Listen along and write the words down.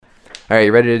All right,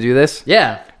 you ready to do this?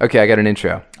 Yeah. Okay, I got an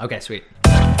intro. Okay, sweet.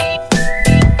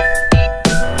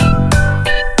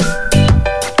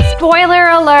 Spoiler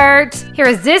alert! Here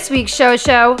is this week's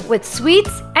show with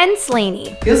Sweets and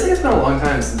Slaney. Feels like it's been a long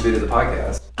time since we did the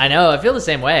podcast. I know. I feel the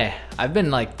same way. I've been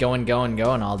like going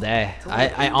all day.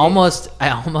 I almost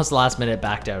last minute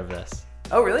backed out of this.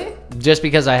 Oh, really? Just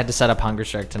because I had to set up Hunger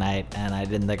Strike tonight, and I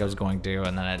didn't think I was going to,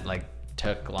 and then it like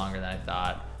took longer than I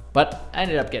thought. But I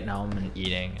ended up getting home and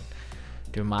eating and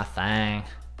doing my thing.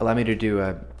 Allow me to do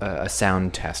a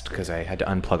sound test because I had to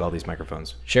unplug all these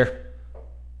microphones. Sure.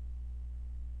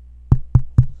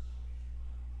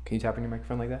 Can you tap on your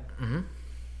microphone like that? Mm-hmm.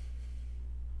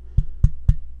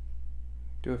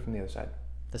 Do it from the other side.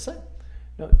 This side?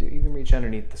 No, you can reach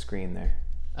underneath the screen there.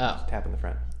 Oh. Just tap in the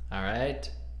front. All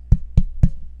right.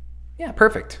 Yeah,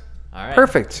 perfect. All right.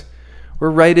 Perfect. We're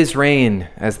right as rain,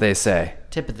 as they say.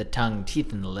 Tip of the tongue,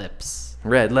 teeth in the lips.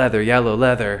 Red leather, yellow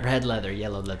leather. Red leather,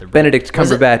 yellow leather. Benedict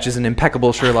Cumberbatch is an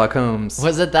impeccable Sherlock Holmes.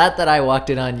 Was it that I walked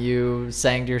in on you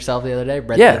saying to yourself the other day?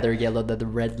 Red leather, yellow leather,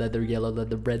 red leather, yellow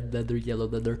leather, red leather, yellow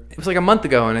leather. It was like a month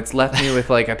ago, and it's left me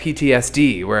with like a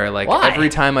PTSD where like Why? every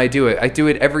time I do it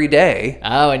every day.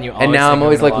 Oh, and you always and now think I'm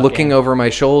always gonna like walk looking in. over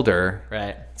my shoulder.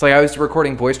 Right. It's like I was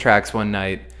recording voice tracks one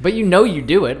night. But you know you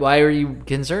do it. Why are you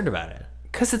concerned about it?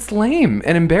 Because it's lame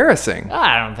and embarrassing.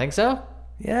 I don't think so.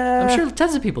 Yeah. I'm sure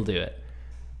tons of people do it.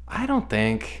 I don't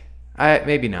think.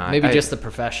 Maybe not. Maybe just the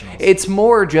professionals. It's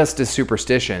more just a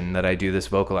superstition that I do this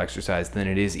vocal exercise than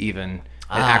it is even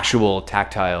an actual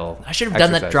tactile I should have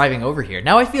done that driving over here.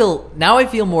 Now I feel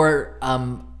more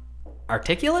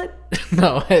articulate.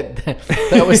 No,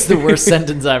 that was the worst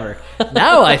sentence ever.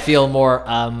 Now I feel more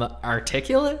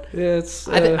articulate. It's.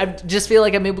 I just feel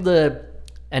like I'm able to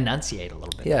enunciate a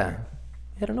little bit. Yeah.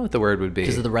 I don't know what the word would be.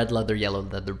 Because of the red leather, yellow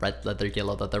leather, red leather,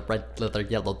 yellow leather, red leather,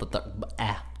 yellow leather.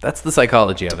 That's the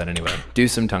psychology of it anyway. Do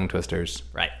some tongue twisters.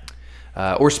 Right.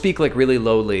 Or speak like really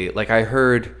lowly. Like I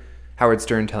heard Howard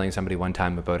Stern telling somebody one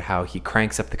time about how he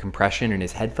cranks up the compression in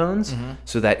his headphones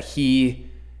so that he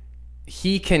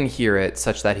can hear it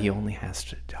such that he only has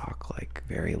to talk like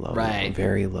very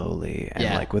lowly and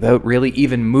like without really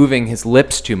even moving his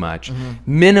lips too much.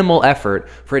 Minimal effort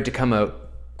for it to come out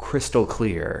crystal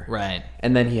clear. Right.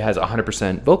 And then he has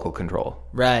 100% vocal control.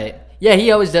 Right. Yeah,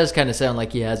 he always does kind of sound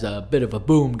like he has a bit of a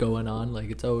boom going on. Like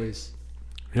it's always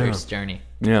very sterny.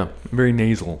 Yeah. Very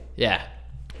nasal. Yeah.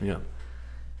 Yeah.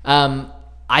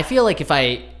 I feel like if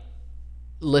I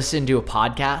listened to a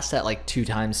podcast at like 2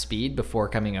 times speed before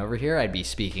coming over here, I'd be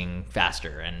speaking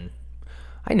faster. And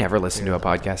I never listened to a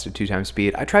podcast at 2 times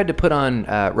speed. I tried to put on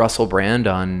Russell Brand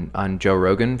on Joe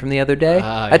Rogan from the other day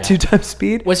at 2 times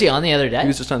speed. Was he on the other day? He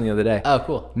was just on the other day. Oh,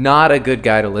 cool. Not a good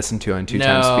guy to listen to on 2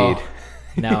 times speed.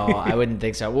 No, I wouldn't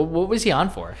think so. What was he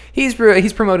on for? He's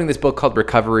promoting this book called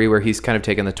Recovery, where he's kind of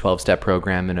taken the 12-step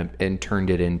program and turned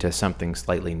it into something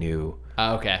slightly new.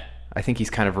 Oh, okay. I think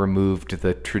he's kind of removed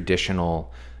the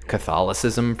traditional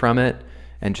Catholicism from it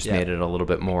and just made it a little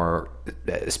bit more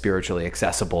spiritually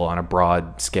accessible on a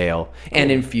broad scale and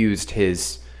infused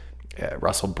his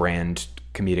Russell Brand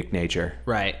comedic nature.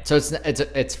 Right. So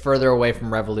it's further away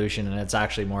from revolution, and it's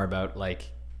actually more about like,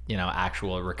 you know,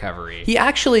 actual recovery. He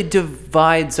actually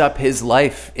divides up his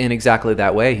life in exactly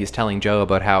that way. He's telling Joe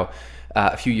about how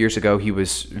a few years ago he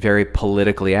was very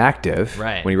politically active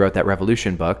when he wrote that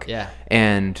Revolution book. Yeah.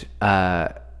 And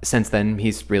since then,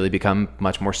 he's really become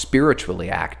much more spiritually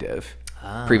active.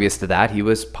 Previous to that, he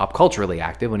was pop culturally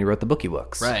active when he wrote the Bookie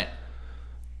books. Right.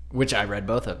 Which I read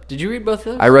both of. Did you read both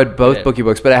of those? I read both Bookie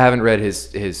books, but I haven't read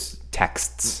his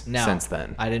texts since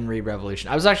then. I didn't read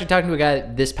Revolution. I was actually talking to a guy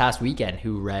this past weekend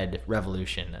who read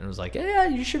Revolution and was like, yeah,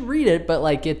 you should read it, but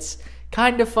like it's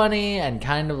kind of funny and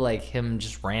kind of like him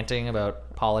just ranting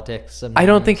about politics. And I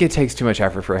don't think it takes too much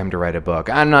effort for him to write a book.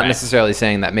 I'm not necessarily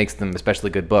saying that makes them especially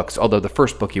good books, although the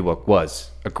first Bookie book was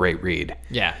a great read.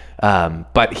 Yeah.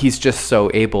 But he's just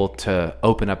so able to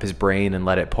open up his brain and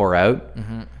let it pour out.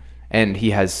 Mm-hmm. And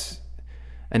he has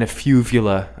an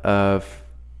effluvia of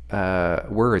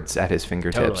words at his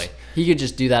fingertips. Totally. He could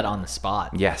just do that on the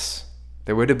spot. Yes.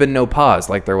 There would have been no pause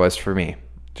like there was for me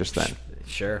just then.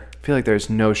 Sure. I feel like there's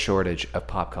no shortage of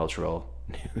pop cultural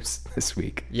news this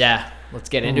week. Yeah. Let's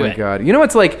get into it. Oh my God. You know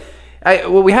what's like,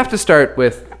 we have to start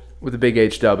with the big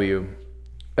HW.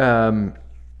 And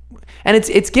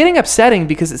it's getting upsetting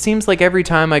because it seems like every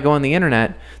time I go on the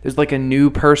internet, there's like a new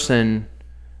person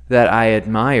that I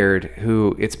admired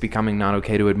who it's becoming not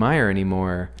okay to admire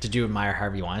anymore. Did you admire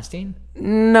Harvey Weinstein?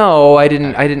 No, I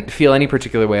didn't. I didn't feel any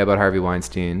particular way about Harvey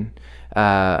Weinstein.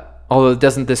 Although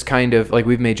doesn't this kind of, like,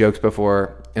 we've made jokes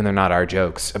before, and they're not our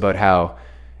jokes, about how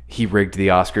he rigged the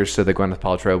Oscars so that Gwyneth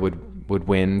Paltrow would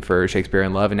win for Shakespeare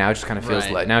in Love, and now it just kind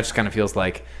of feels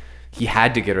like he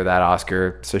had to get her that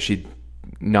Oscar so she'd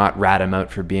not rat him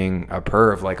out for being a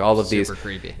perv. Like all of these, super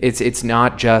creepy. It's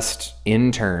not just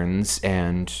interns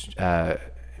and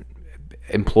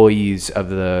employees of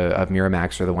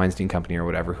Miramax or the Weinstein Company or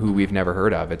whatever who we've never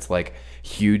heard of. It's like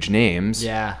huge names,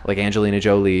 like Angelina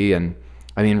Jolie, and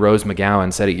I mean Rose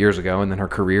McGowan said it years ago, and then her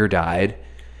career died.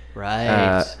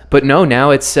 Right. But no,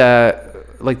 now it's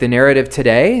like the narrative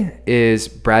today is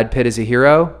Brad Pitt is a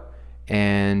hero,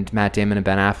 and Matt Damon and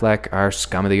Ben Affleck are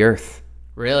scum of the earth.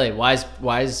 Really? Why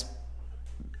is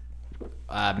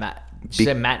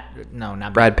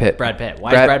Matt? Brad Pitt. Brad Pitt.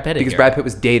 Why is Brad Pitt? Because Brad Pitt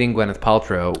was dating Gwyneth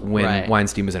Paltrow when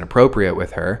Weinstein was inappropriate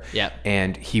with her. Yep.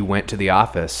 And he went to the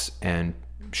office and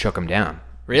shook him down.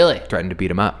 Really? Threatened to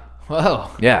beat him up.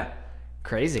 Whoa. Yeah.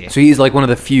 Crazy. So he's like one of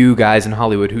the few guys in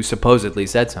Hollywood who supposedly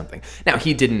said something. Now,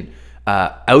 he didn't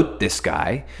out this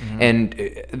guy. Mm-hmm.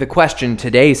 And the question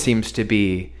today seems to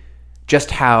be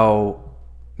just how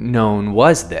known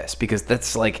was this? Because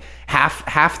that's like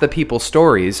half the people's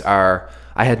stories are,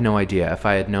 I had no idea. If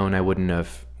I had known, I wouldn't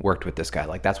have worked with this guy.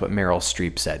 Like that's what Meryl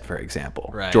Streep said, for example.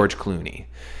 Right. George Clooney.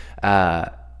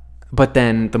 But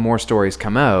then the more stories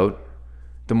come out,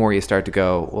 the more you start to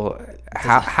go, well,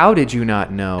 how did you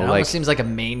not know? It almost seems like a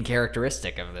main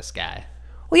characteristic of this guy.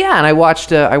 Well, yeah, and I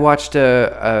watched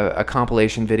a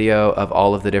compilation video of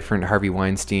all of the different Harvey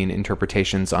Weinstein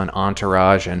interpretations on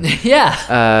Entourage, and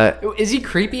is he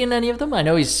creepy in any of them? I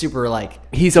know he's super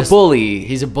he's a bully.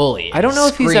 He's a bully. I don't know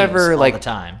if he's ever all the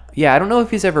time. Yeah, I don't know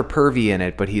if he's ever pervy in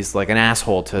it, but he's like an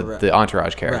asshole to the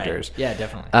Entourage characters. Right. Yeah,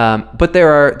 definitely. But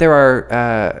there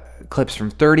are clips from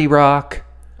 30 Rock.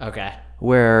 Okay.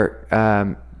 Where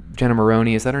Jenna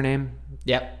Maroney, is that her name?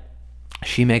 Yep.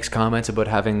 She makes comments about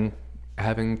having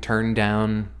turned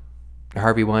down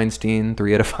Harvey Weinstein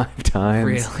 3 out of 5 times.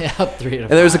 Really? Yep, 3 out of 5.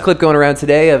 And there was a clip going around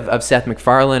today of Seth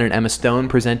MacFarlane and Emma Stone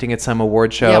presenting at some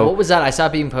award show. Yeah, what was that? I saw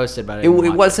it being posted, but it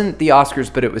wasn't the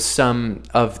Oscars, but it was some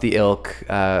of the ilk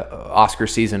Oscar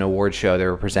season award show they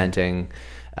were presenting.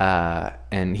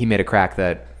 And he made a crack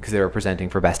that because they were presenting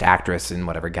for Best Actress in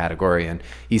whatever category, and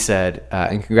he said,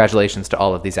 and congratulations to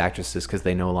all of these actresses because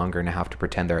they no longer now have to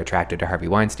pretend they're attracted to Harvey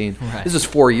Weinstein. Right. This was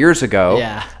 4 years ago.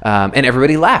 Yeah. And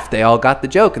everybody laughed. They all got the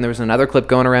joke. And there was another clip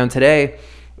going around today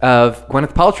of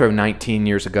Gwyneth Paltrow 19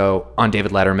 years ago on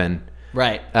David Letterman.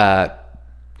 Right.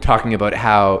 Talking about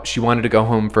how she wanted to go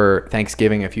home for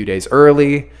Thanksgiving a few days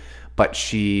early, but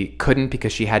she couldn't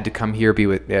because she had to come here,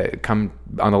 come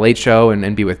on the Late Show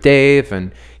and be with Dave.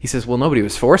 And he says, well, nobody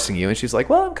was forcing you. And she's like,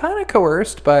 well, I'm kind of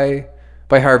coerced by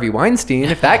Harvey Weinstein,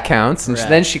 if that counts. And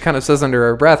then she kind of says under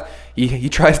her breath, he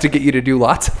tries to get you to do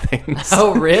lots of things.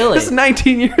 Oh, really? This is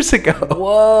 19 years ago.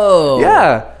 Whoa.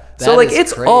 Yeah. So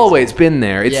it's crazy. always been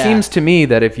there. It seems to me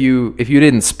that if you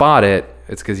didn't spot it,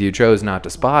 it's because you chose not to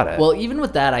spot it. Well, even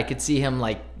with that, I could see him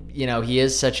he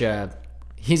is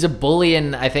he's a bully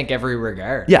in, I think, every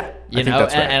regard. Yeah, I think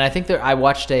that's right. And I think I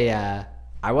watched a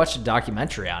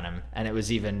documentary on him, and it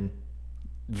was even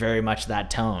very much that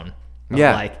tone.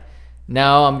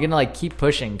 No, I'm gonna keep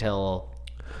pushing till.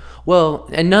 Well,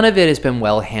 and none of it has been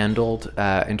well handled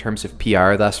in terms of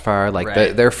PR thus far.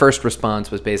 Their first response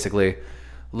was basically,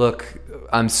 "Look,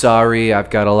 I'm sorry,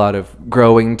 I've got a lot of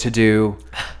growing to do."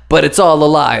 But it's all a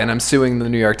lie, and I'm suing the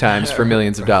New York Times for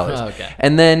millions of dollars. Okay.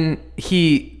 And then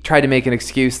he tried to make an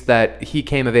excuse that he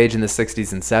came of age in the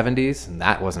 60s and 70s, and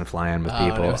that wasn't flying with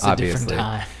people, it was obviously. A different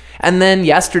time. And then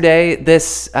yesterday,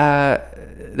 this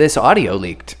audio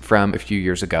leaked from a few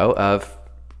years ago of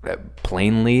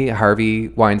plainly Harvey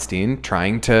Weinstein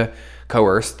trying to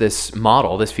coerce this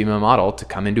female model, to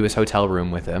come into his hotel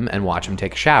room with him and watch him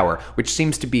take a shower, which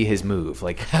seems to be his move.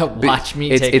 Watch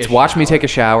me take a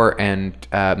shower and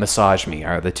massage me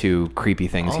are the two creepy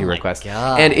things he requests.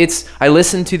 God. And I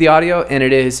listened to the audio, and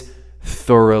it is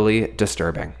thoroughly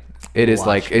disturbing. It is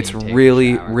it's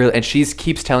really, and she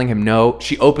keeps telling him no.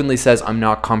 She openly says, "I'm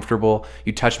not comfortable.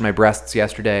 You touched my breasts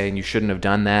yesterday, and you shouldn't have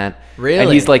done that." Really?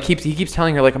 And he's he keeps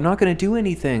telling her, "I'm not going to do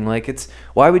anything.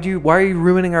 Why are you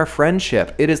ruining our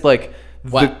friendship?" It is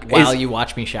while you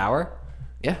watch me shower.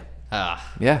 Yeah.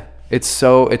 Yeah. It's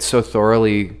so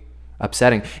thoroughly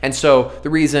upsetting. And so the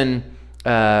reason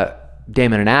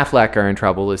Damon and Affleck are in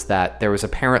trouble is that there was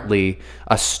apparently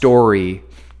a story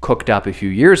cooked up a few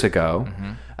years ago.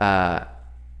 Mm-hmm.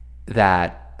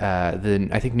 That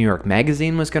I think New York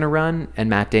Magazine was going to run, and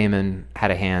Matt Damon had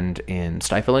a hand in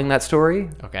stifling that story.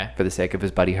 Okay. For the sake of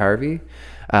his buddy Harvey.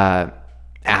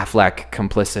 Affleck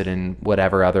complicit in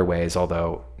whatever other ways,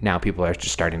 although now people are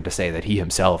just starting to say that he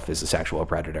himself is a sexual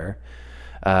predator.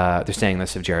 They're saying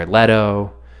this of Jared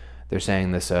Leto. they're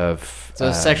saying this of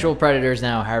So sexual predators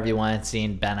now: Harvey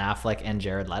Weinstein, Ben Affleck, and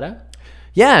Jared Leto.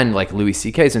 Yeah, and like Louis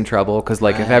C.K.'s in trouble because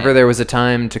like if ever there was a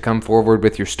time to come forward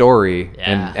with your story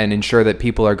and ensure that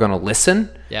people are going to listen,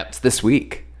 it's this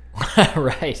week.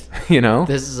 Right. You know,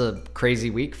 this is a crazy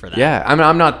week for that. Yeah, I mean,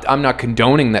 I'm not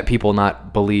condoning that people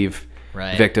not believe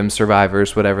victims,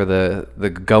 survivors, whatever the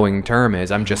going term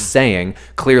is. I'm just saying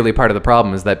clearly part of the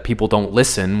problem is that people don't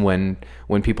listen when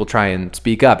people try and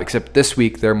speak up. Except this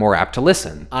week they're more apt to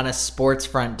listen. On a sports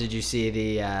front, did you see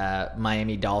the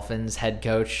Miami Dolphins head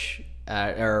coach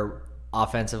or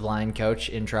offensive line coach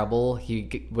in trouble?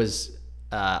 He was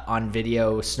on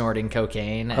video snorting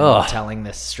cocaine and telling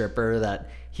this stripper that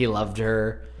he loved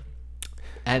her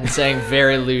and saying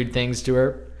very lewd things to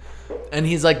her. And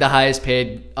he's like the highest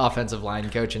paid offensive line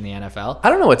coach in the NFL. I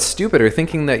don't know what's stupider,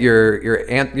 thinking that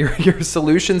your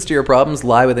solutions to your problems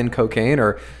lie within cocaine,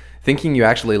 or thinking you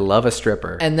actually love a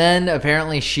stripper. And then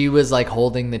apparently she was like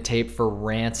holding the tape for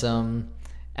ransom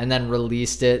and then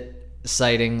released it,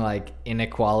 citing like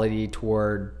inequality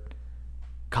toward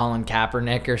Colin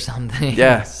Kaepernick or something.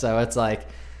 Yeah. So it's like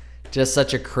just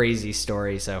such a crazy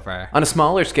story so far. On a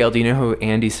smaller scale, do you know who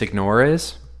Andy Signore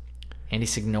is? Andy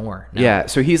Signore. No. Yeah,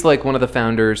 so he's like one of the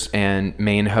founders and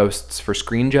main hosts for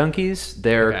Screen Junkies.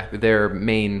 Their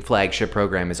main flagship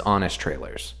program is Honest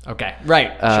Trailers. Okay,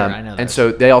 right. Sure, I know that. And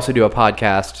so they also do a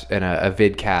podcast and a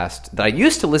vidcast that I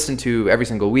used to listen to every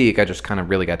single week. I just kind of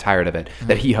really got tired of it.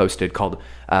 That he hosted called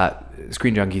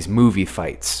Screen Junkies Movie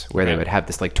Fights, where they would have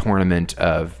this like tournament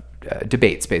of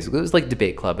debates. Basically, it was like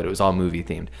debate club, but it was all movie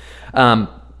themed.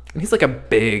 And he's like a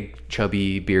big,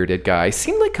 chubby, bearded guy. He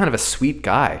seemed like kind of a sweet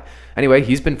guy. Anyway,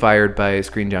 he's been fired by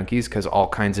Screen Junkies because all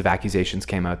kinds of accusations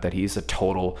came out that he's a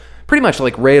total, pretty much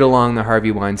like right along the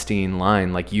Harvey Weinstein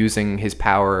line, like using his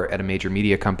power at a major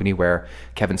media company where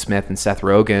Kevin Smith and Seth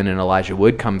Rogen and Elijah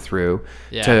Wood come through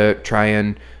to try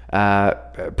and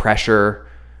pressure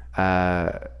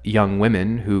young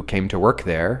women who came to work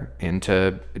there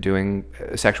into doing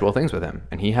sexual things with him.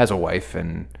 And he has a wife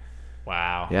and...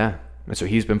 Wow. Yeah. And so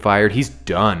he's been fired. He's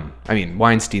done. I mean,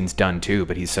 Weinstein's done too,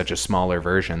 but he's such a smaller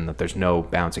version that there's no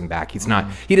bouncing back. He's not.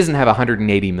 He doesn't have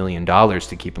 $180 million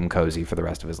to keep him cozy for the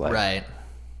rest of his life. Right.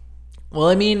 Well,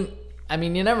 I mean,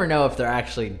 you never know if they're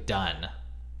actually done.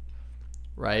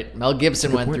 Right. Mel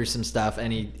Gibson went through some stuff,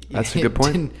 and That's a good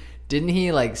point. Didn't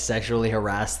he like sexually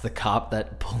harass the cop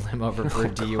that pulled him over for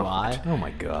DUI? God. Oh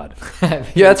my God.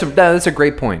 Yeah, that's a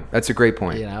great point. That's a great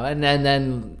point. You know, and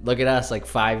then look at us like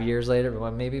 5 years later,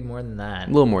 well, maybe more than that.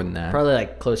 A little more than that. Probably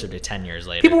like closer to 10 years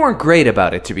later. People weren't great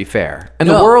about it, to be fair. And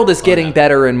the world is getting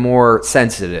better and more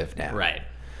sensitive now. Right.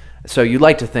 So you'd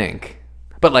like to think.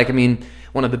 But like, I mean,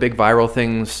 one of the big viral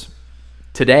things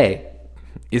today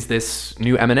is this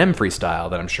new Eminem freestyle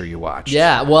that I'm sure you watched.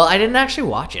 Yeah, well, I didn't actually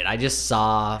watch it. I just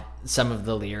saw some of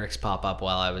the lyrics pop up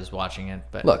while I was watching it.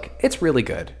 But look, it's really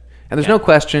good. And there's no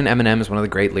question Eminem is one of the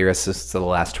great lyricists of the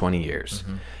last 20 years.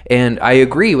 Mm-hmm. And I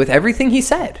agree with everything he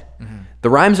said. Mm-hmm. The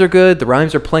rhymes are good, the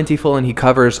rhymes are plentiful, and he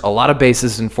covers a lot of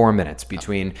bases in 4 minutes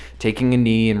between taking a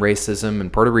knee and racism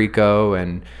and Puerto Rico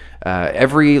and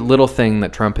every little thing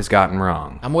that Trump has gotten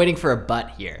wrong. I'm waiting for a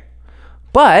but here.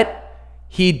 But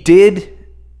he did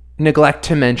neglect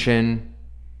to mention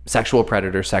sexual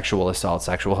predator, sexual assault,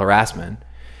 sexual harassment,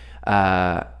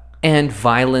 and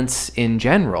violence in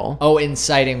general. Oh,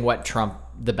 inciting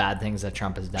the bad things that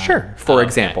Trump has done. Sure, for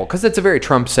example, because it's a very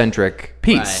Trump-centric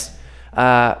piece.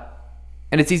 Right.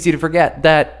 And it's easy to forget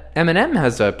that Eminem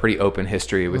has a pretty open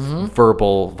history with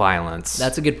verbal violence.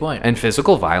 That's a good point. And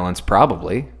physical violence,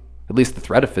 probably. At least the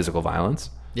threat of physical violence.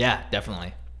 Yeah,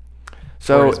 definitely.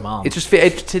 So it's just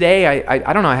today.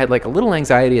 I don't know. I had like a little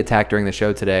anxiety attack during the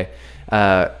show today.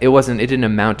 It didn't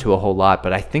amount to a whole lot,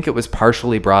 but I think it was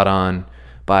partially brought on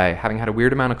by having had a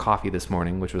weird amount of coffee this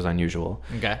morning, which was unusual.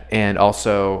 Okay. And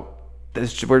also,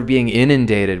 we're being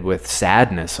inundated with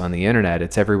sadness on the internet.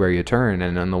 It's everywhere you turn.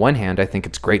 And on the one hand, I think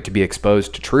it's great to be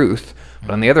exposed to truth,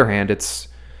 but on the other hand, it's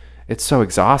so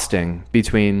exhausting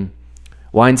between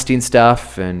Weinstein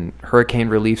stuff and hurricane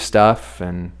relief stuff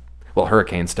and. Well,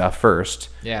 hurricane stuff first.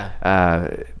 Yeah.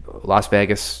 Las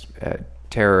Vegas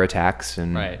terror attacks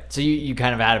and right. So you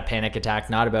kind of had a panic attack,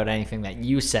 not about anything that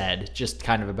you said, just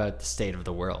kind of about the state of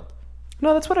the world.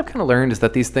 No, that's what I've kind of learned is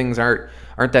that these things aren't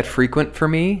that frequent for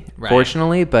me,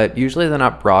 fortunately. But usually they're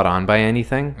not brought on by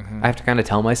anything. Mm-hmm. I have to kind of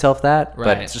tell myself that. Right.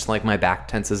 But it's just like my back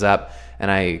tenses up and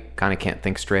I kind of can't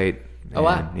think straight. Oh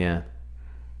wow. Yeah.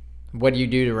 What do you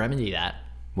do to remedy that?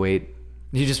 Wait.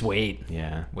 You just wait.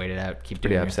 Yeah. Wait it out. Keep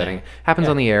pretty doing upsetting. Your thing. Happens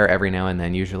on the air every now and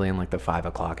then, usually in like the 5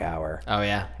 o'clock hour. Oh,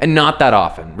 yeah. And not that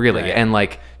often, really. Right. And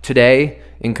like today,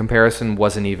 in comparison,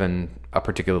 wasn't even a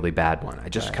particularly bad one. I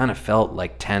just kind of felt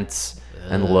like tense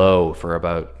and low for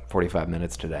about 45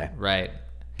 minutes today. Right.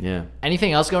 Yeah.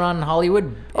 Anything else going on in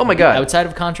Hollywood? Oh my God. Outside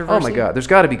of controversy? Oh my God. There's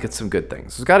got to be some good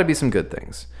things. There's got to be some good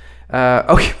things.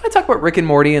 Okay, can I talk about Rick and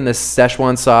Morty and this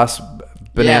Szechuan sauce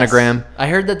bananagram? Yes. I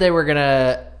heard that they were going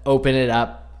to open it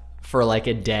up for like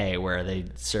a day where they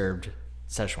served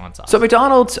Szechuan sauce. So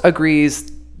McDonald's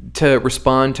agrees to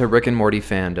respond to Rick and Morty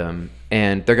fandom,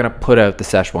 and they're going to put out the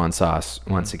Szechuan sauce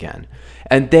once again.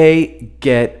 And they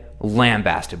get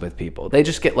lambasted with people. They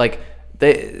just get like...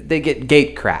 They get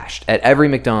gate crashed at every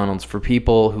McDonald's for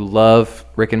people who love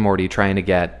Rick and Morty trying to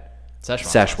get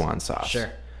Szechuan sauce.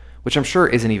 Sure. Which I'm sure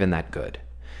isn't even that good.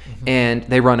 And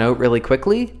they run out really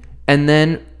quickly, and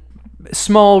then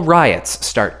small riots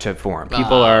start to form.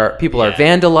 People are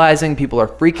vandalizing, people are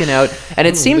freaking out, and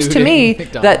it seems to me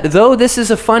that though this is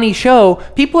a funny show,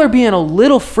 people are being a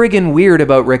little friggin' weird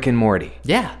about Rick and Morty.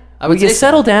 Yeah. Would you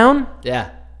settle down? Yeah.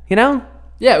 You know?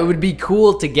 Yeah, it would be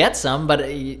cool to get some, but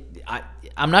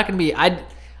I'm not going to be...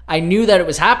 I knew that it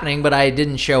was happening, but I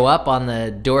didn't show up on the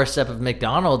doorstep of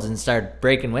McDonald's and start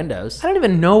breaking windows. I don't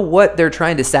even know what they're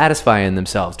trying to satisfy in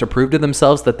themselves, to prove to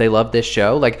themselves that they love this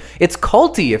show. Like, it's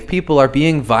culty if people are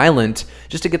being violent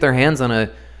just to get their hands on a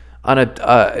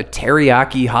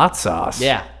teriyaki hot sauce.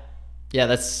 Yeah.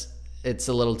 Yeah, it's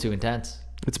a little too intense.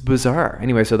 It's bizarre.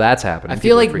 Anyway, so that's happening. I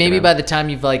feel like maybe by the time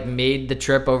you've like made the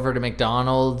trip over to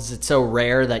McDonald's, it's so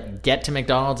rare that you get to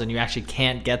McDonald's and you actually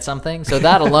can't get something. So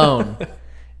that alone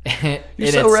in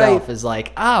itself is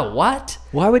like, what?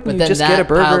 Why wouldn't you just get a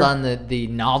burger? Piled on the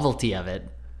novelty of it,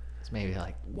 it's maybe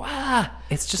like, wow.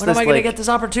 It's just when am I going to get this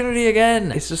opportunity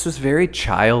again? It's just this very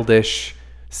childish,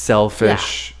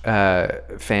 selfish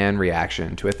fan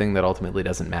reaction to a thing that ultimately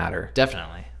doesn't matter.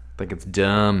 Definitely. Like, it's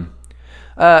dumb.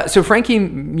 So Frankie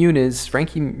Muniz.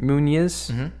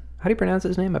 How do you pronounce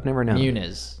his name? I've never known.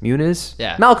 Muniz?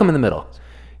 Yeah. Malcolm in the Middle.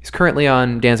 He's currently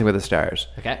on Dancing with the Stars.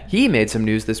 Okay. He made some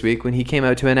news this week when he came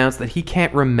out to announce that he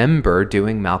can't remember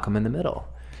doing Malcolm in the Middle.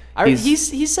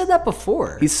 He's said that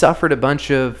before. He's suffered a bunch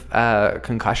of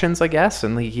concussions, I guess,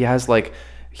 and he has like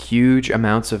huge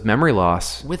amounts of memory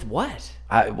loss. With what?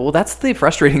 Well, that's the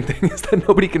frustrating thing, is that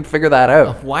nobody can figure that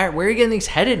out. Where are you getting these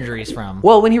head injuries from?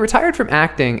 Well, when he retired from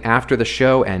acting after the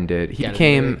show ended, he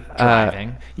became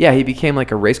driving. He became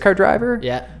like a race car driver.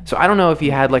 Yeah. So I don't know if he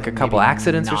had like a couple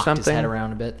accidents or knocked something. His head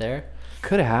around a bit there.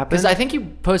 Could have happened. Because I think you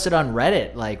posted on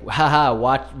Reddit like,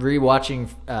 rewatching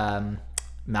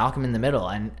Malcolm in the Middle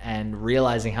and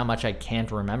realizing how much I can't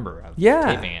remember of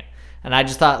taping it. And I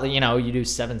just thought, you do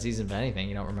 7 seasons of anything,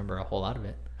 you don't remember a whole lot of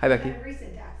it. Hi, Becky. He had a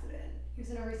recent accident. He was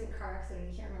in a recent car accident.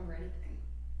 He can't remember anything.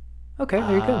 Okay,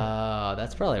 there you go. Oh,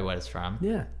 that's probably what it's from.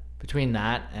 Yeah. Between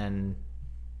that and,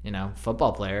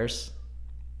 football players.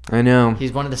 I know.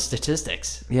 He's one of the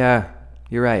statistics. Yeah,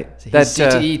 you're right. So he's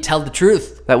CTE, tell the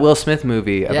truth. That Will Smith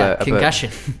movie. Concussion.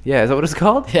 Yeah, is that what it's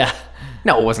called? Yeah.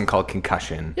 No, it wasn't called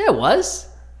Concussion. Yeah, it was.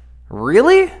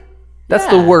 Really? That's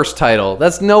the worst title.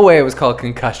 That's no way it was called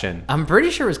Concussion. I'm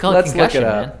pretty sure it was called Concussion, Let's look it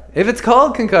up. Man. If it's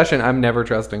called Concussion, I'm never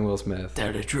trusting Will Smith.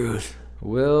 Tell the truth.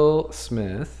 Will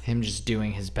Smith. Him just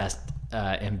doing his best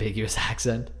ambiguous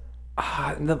accent.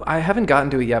 I haven't gotten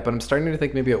to it yet, but I'm starting to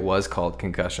think maybe it was called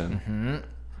Concussion.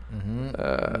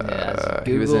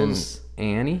 He was in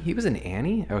Annie. He was in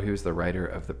Annie? Oh, he was the writer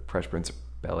of the Fresh Prince of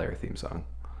Bel-Air theme song.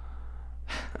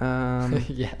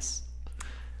 Yes.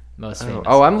 Most famous.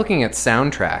 Oh, I'm looking at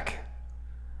soundtrack.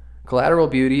 Collateral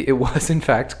Beauty, it was in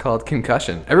fact called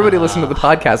Concussion. Everybody listening to the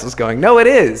podcast was going, no, it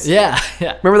is. Yeah.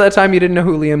 Remember that time you didn't know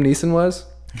who Liam Neeson was?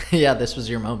 Yeah, this was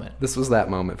your moment. This was that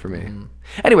moment for me. Mm-hmm.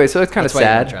 Anyway, so it's kind of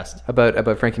sad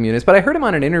about Frankie Muniz, but I heard him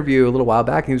on an interview a little while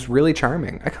back, and he was really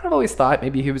charming. I kind of always thought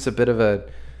maybe he was a bit of a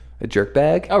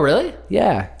jerkbag. Oh, really?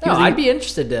 Yeah. No, I'd be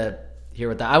interested to hear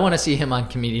what that. I want to see him on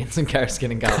Comedians in Cars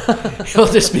Getting Golf.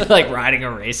 He'll just be like riding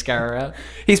a race car around.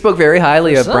 He spoke very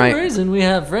highly of Brian. For some reason, we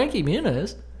have Frankie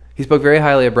Muniz. He spoke very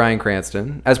highly of Bryan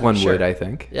Cranston, as one would, I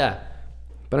think. Yeah.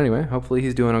 But anyway, hopefully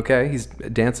he's doing okay. He's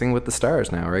dancing with the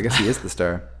stars now, or I guess he is the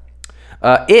star.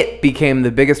 It became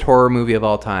the biggest horror movie of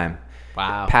all time.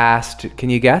 Wow. Past, can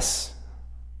you guess?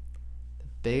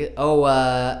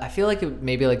 I feel like it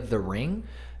maybe like The Ring.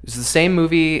 It's the same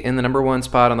movie in the '1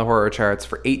 spot on the horror charts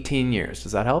for 18 years.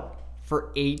 Does that help?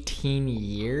 For 18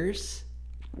 years?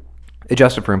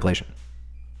 Adjusted for inflation.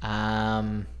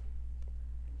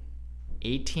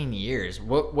 18 years.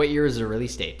 What year was the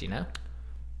release date? Do you know?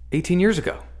 18 years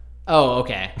ago. Oh,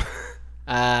 okay.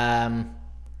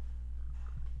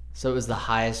 So it was the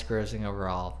highest grossing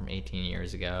overall from 18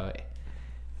 years ago.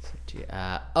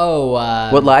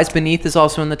 What Lies Beneath is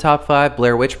also in the top 5.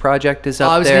 Blair Witch Project is up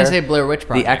there. I was going to say Blair Witch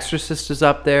Project. The Exorcist is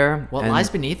up there. What Lies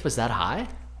Beneath was that high?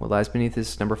 What Lies Beneath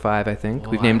is number 5, I think.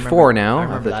 We've I named remember- 4 now I of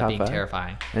remember the that top being 5.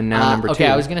 terrifying. And now number 2. Okay,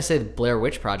 I was going to say the Blair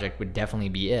Witch Project would definitely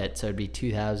be it. So it'd be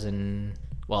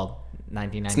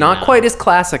 1999. It's not quite as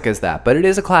classic as that, but it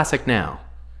is a classic now.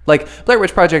 Like, Blair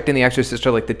Witch Project and The Exorcist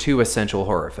are like the 2 essential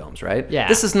horror films, right? Yeah.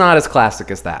 This is not as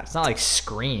classic as that. It's not like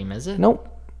Scream, is it? Nope.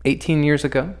 18 years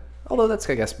ago. Although that's,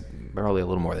 I guess, probably a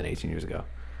little more than 18 years ago.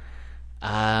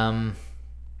 What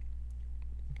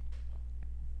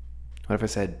if I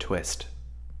said Twist?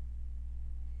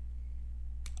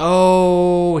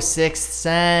 Oh, Sixth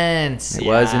Sense. It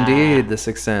was indeed The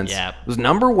Sixth Sense. Yeah. It was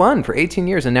number 1 for 18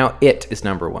 years, and now It is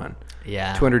number 1.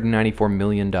 Yeah. $294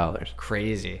 million.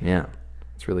 Crazy. Yeah.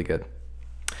 It's really good.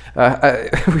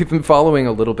 We've been following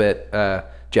a little bit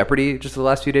Jeopardy just the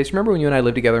last few days. Remember when you and I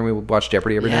lived together and we would watch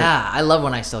Jeopardy every night? Yeah, I love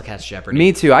when I still catch Jeopardy.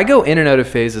 Me too. I go in and out of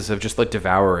phases of just like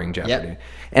devouring Jeopardy. Yep.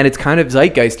 And it's kind of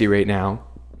zeitgeisty right now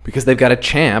because they've got a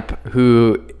champ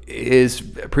who is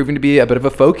proving to be a bit of a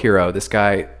folk hero. This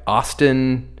guy,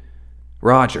 Austin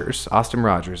Rogers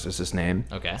is his name.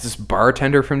 Okay. He's this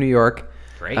bartender from New York.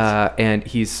 Great. And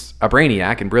he's a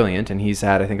brainiac and brilliant, and he's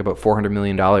had, I think, about $400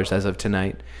 million as of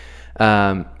tonight.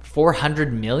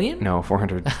 400 million? No,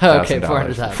 $400,000. Okay,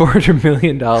 $400,000. $400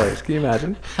 million. Can you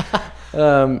imagine?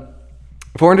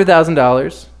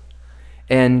 $400,000.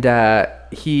 And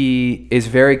he is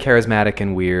very charismatic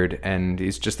and weird, and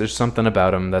there's something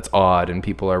about him that's odd, and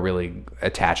people are really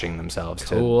attaching themselves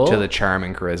to the charm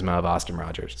and charisma of Austin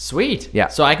Rogers. Sweet. Yeah.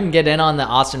 So I can get in on the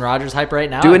Austin Rogers hype right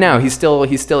now? Do it now. He's still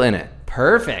in it.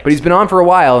 Perfect. But he's been on for a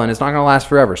while, and it's not going to last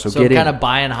forever, so So get I'm in. kind of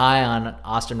buying high on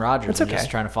Austin Rogers. That's and okay.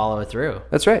 just trying to follow it through.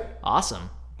 That's right. Awesome.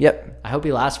 Yep. I hope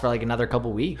he lasts for like another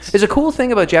couple weeks. There's a cool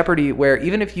thing about Jeopardy where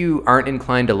even if you aren't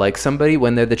inclined to like somebody,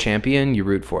 when they're the champion, you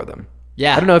root for them.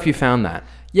 Yeah. I don't know if you found that.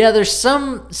 Yeah, there's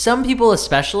some people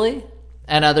especially,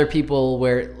 and other people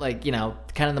where, like, you know,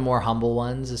 kind of the more humble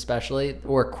ones especially,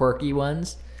 or quirky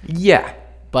ones. Yeah.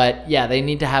 But yeah, they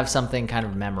need to have something kind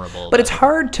of memorable. But it's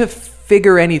hard to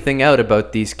figure anything out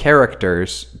about these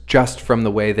characters just from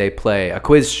the way they play a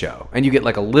quiz show. And you get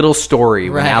like a little story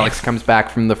when Right. Alex comes back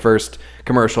from the first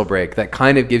commercial break that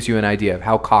kind of gives you an idea of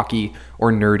how cocky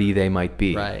or nerdy they might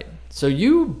be. Right. So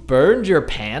you burned your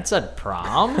pants at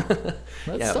prom?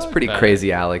 Yeah, it was pretty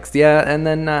crazy, Alex. Yeah, and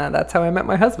then that's how I met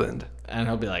my husband. And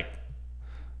he'll be like,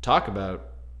 talk about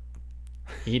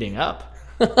eating up.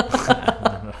 And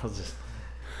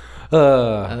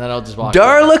then I'll just walk away.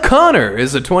 Darla Connor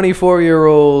is a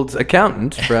 24-year-old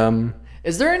accountant from...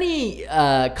 Is there any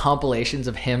compilations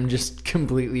of him just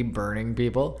completely burning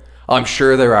people? I'm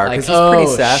sure there are, Like, because he's pretty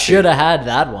sassy. should have had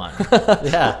that one.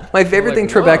 Yeah. My favorite thing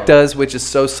Like, Trebek whoa. does, which is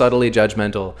so subtly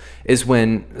judgmental, is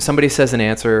when somebody says an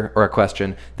answer or a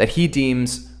question that he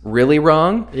deems really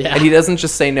wrong, Yeah. and he doesn't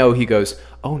just say no, he goes,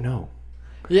 oh no.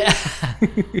 Yeah.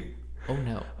 Oh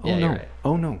no. Oh Yeah, no. you're right.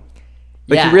 Oh no.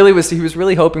 Like Yeah. he was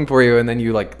really hoping for you, and then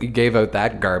you gave out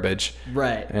that garbage.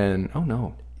 Right. And oh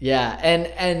no. Yeah,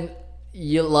 and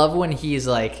you love when he's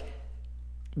like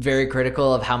very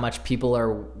critical of how much people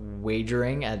are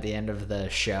wagering at the end of the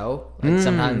show. Like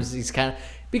sometimes he's kind of,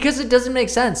 because it doesn't make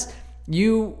sense.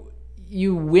 You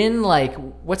win, like,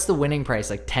 what's the winning price?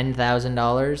 Like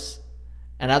 $10,000?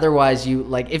 And otherwise you,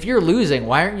 like, if you're losing,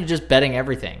 why aren't you just betting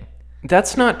everything?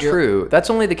 That's not true.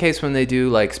 That's only the case when they do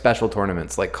like special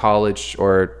tournaments, like college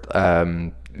or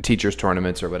teachers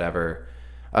tournaments or whatever.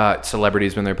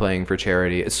 Celebrities when they're playing for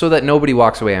charity, so that nobody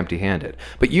walks away empty-handed.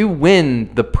 But you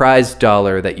win the prize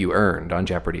dollar that you earned on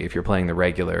Jeopardy if you're playing the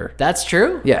regular. That's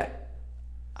true? Yeah.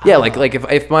 Yeah, like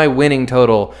if my winning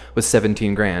total was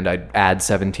 17 grand, I'd add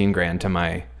 17 grand to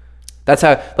my. That's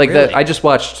how, like, Really?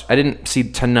 I didn't see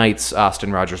tonight's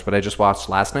Austin Rogers, but I just watched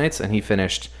last night's, and he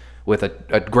finished with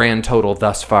a grand total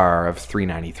thus far of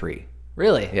 393.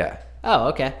 Really? Yeah. Oh,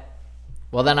 okay.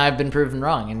 Well, then I've been proven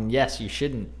wrong, and yes, you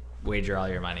shouldn't wager all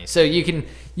your money. So you can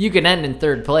end in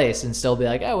third place and still be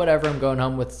like, oh, whatever, I'm going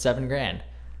home with $7 grand.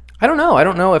 I don't know. I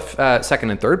don't know if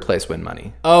second and third place win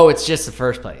money. Oh, it's just the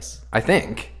first place. I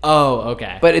think. Oh,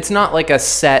 okay. But it's not like a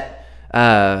set,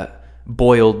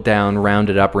 boiled down,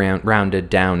 rounded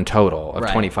down total of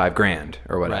Right. 25 grand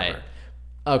or whatever. Right.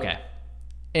 Okay.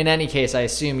 In any case, I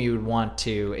assume you would want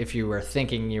to, if you were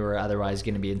thinking you were otherwise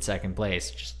going to be in second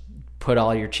place, just put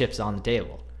all your chips on the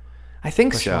table. I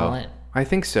think Push them all so. in. I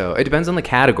think so. It depends on the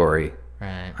category,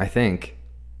 Right. I think.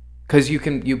 Because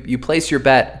you place your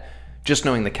bet just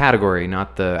knowing the category,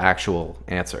 not the actual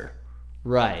answer.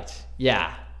 Right.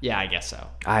 Yeah. Yeah, I guess so.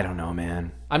 I don't know,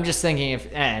 man. I'm just thinking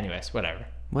anyways, whatever.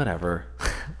 Whatever.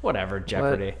 Whatever,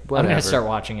 Jeopardy. Whatever. I'm going to start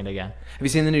watching it again. Have you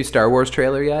seen the new Star Wars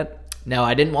trailer yet? No,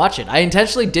 I didn't watch it. I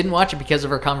intentionally didn't watch it because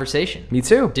of our conversation. Me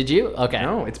too. Did you? Okay.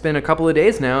 No, it's been a couple of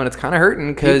days now, and it's kind of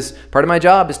hurting because part of my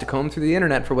job is to comb through the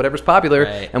internet for whatever's popular.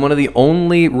 Right. And one of the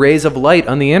only rays of light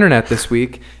on the internet this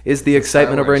week is the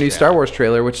excitement over a new Star Wars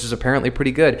trailer, which is apparently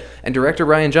pretty good. And director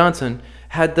Rian Johnson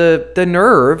had the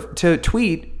nerve to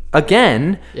tweet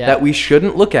again that we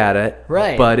shouldn't look at it.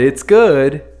 Right. But it's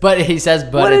good. But he says,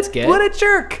 it's good. What a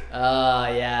jerk.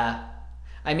 Yeah.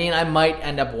 I mean, I might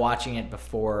end up watching it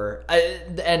before.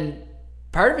 And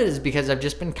part of it is because I've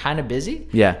just been kind of busy.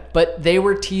 Yeah. But they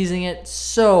were teasing it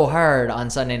so hard on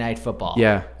Sunday Night Football.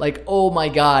 Yeah. Like, oh my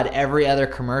God, every other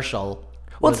commercial.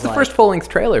 Well, it's the first full-length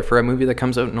trailer for a movie that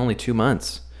comes out in only 2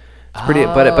 months. It's pretty,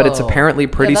 but it's apparently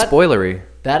pretty spoilery.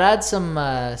 That adds some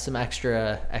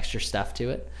extra stuff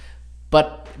to it.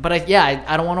 But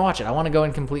I don't want to watch it. I want to go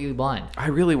in completely blind. I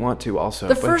really want to also.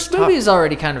 The first movie is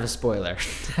already kind of a spoiler,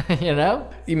 you know?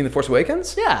 You mean The Force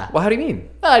Awakens? Yeah. Well, how do you mean?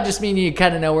 I just mean you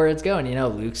kind of know where it's going. You know,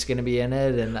 Luke's going to be in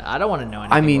it, and I don't want to know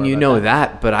anything. I mean, you know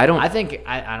that, but I don't. I think,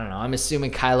 I don't know. I'm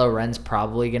assuming Kylo Ren's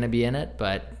probably going to be in it,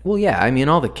 but. Well, yeah. I mean,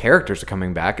 all the characters are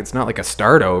coming back. It's not like a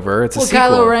start over. It's a sequel.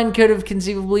 Kylo Ren could have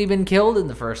conceivably been killed in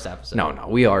the first episode. No.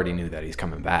 We already knew that he's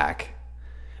coming back.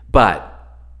 But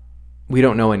we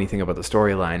don't know anything about the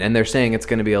storyline, and they're saying it's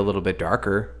going to be a little bit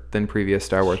darker than previous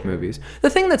Star Wars movies. The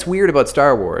thing that's weird about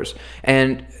Star Wars,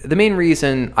 and the main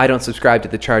reason I don't subscribe to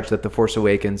the charge that The Force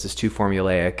Awakens is too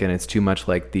formulaic and it's too much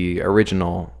like the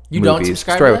original movies. You don't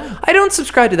subscribe to that? I don't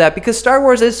subscribe to that because Star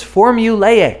Wars is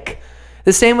formulaic.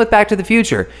 The same with Back to the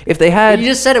Future. If they had, you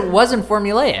just said it wasn't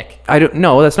formulaic.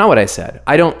 No, that's not what I said.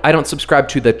 I don't subscribe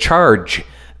to the charge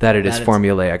that it is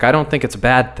formulaic. I don't think it's a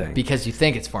bad thing. Because you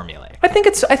think it's formulaic. I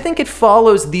think it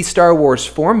follows the Star Wars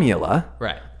formula.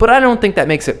 Right. But I don't think that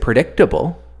makes it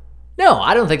predictable. No,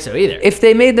 I don't think so either. If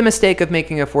they made the mistake of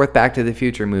making a fourth Back to the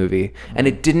Future movie and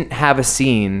it didn't have a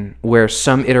scene where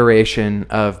some iteration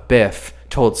of Biff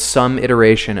told some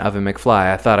iteration of a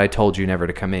McFly, I thought I told you never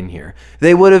to come in here,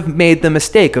 they would have made the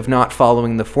mistake of not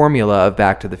following the formula of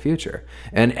Back to the Future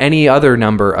and any other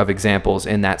number of examples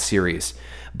in that series.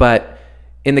 But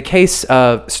in the case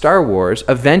of Star Wars,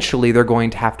 eventually they're going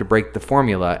to have to break the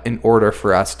formula in order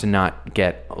for us to not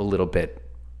get a little bit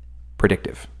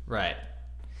predictive. Right.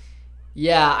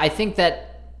 Yeah, I think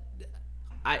that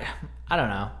I don't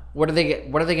know. What are they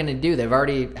going to do? They've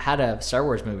already had a Star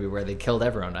Wars movie where they killed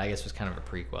everyone. I guess it was kind of a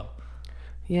prequel.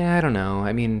 Yeah, I don't know.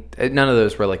 I mean, none of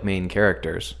those were like main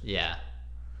characters. Yeah.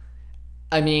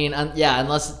 I mean,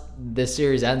 unless this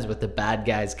series ends with the bad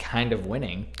guys kind of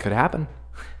winning. Could happen.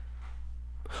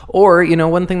 Or,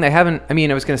 one thing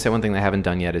I was going to say one thing they haven't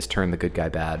done yet is turn the good guy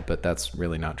bad, but that's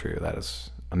really not true. That is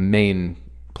a main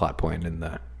plot point in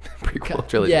the prequel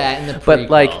trilogy. Yeah, in the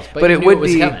prequels. But it would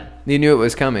be coming. You knew it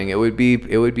was coming. It would be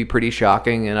pretty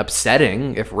shocking and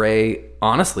upsetting if Rey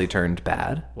honestly turned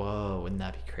bad. Whoa, wouldn't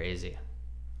that be crazy?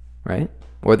 Right?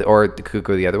 Or it could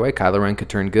go the other way. Kylo Ren could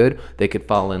turn good. They could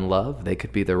fall in love. They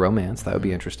could be the romance. That would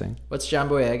be interesting. What's John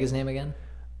Boyega's name again?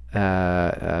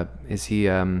 Is he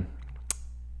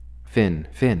Finn?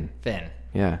 Finn.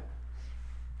 Yeah.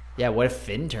 Yeah, what if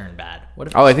Finn turned bad?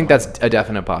 I think that's a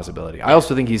definite possibility. I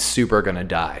also think he's super gonna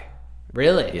die.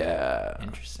 Really? Yeah.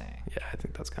 Interesting. Yeah, I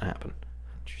think that's gonna happen.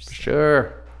 Interesting. For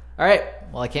sure. All right.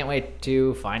 Well, I can't wait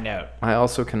to find out. I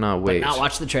also cannot wait. But not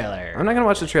watch the trailer. I'm not gonna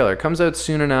watch the trailer. It comes out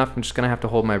soon enough. I'm just gonna have to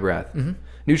hold my breath. Mm-hmm.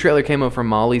 New trailer came out for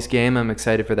Molly's Game. I'm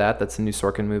excited for that. That's a new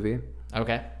Sorkin movie.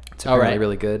 Okay. It's apparently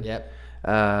really good. Yep.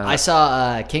 I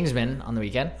saw Kingsman on the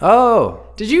weekend. Oh.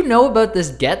 Did you know about this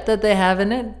get that they have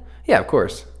in it? Yeah, of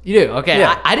course. You do? Okay.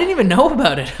 Yeah. I didn't even know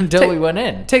about it until we went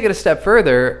in. Take it a step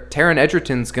further. Taron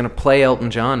Egerton's going to play Elton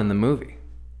John in the movie.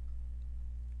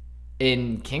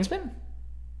 In Kingsman?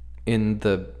 In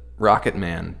the Rocket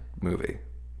Man movie.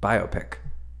 Biopic.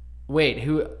 Wait,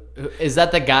 who is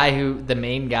that the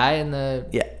main guy in the...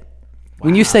 Yeah. Wow.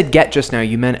 When you said get just now,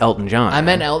 you meant Elton John. I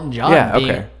meant Elton John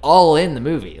being all in the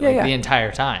movie, the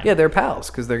entire time. Yeah, they're pals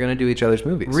because they're going to do each other's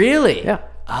movies. Really? Yeah.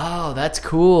 Oh, that's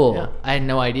cool. Yeah. I had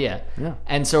no idea. Yeah.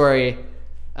 And sorry,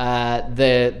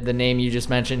 the name you just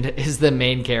mentioned is the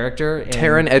main character.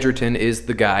 Taron Egerton is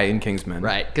the guy in Kingsman.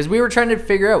 Right, because we were trying to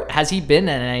figure out, has he been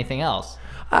in anything else?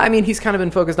 I mean, he's kind of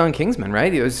been focused on Kingsman,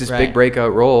 right? It was his big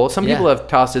breakout role. Some people have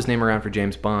tossed his name around for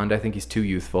James Bond. I think he's too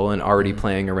youthful and already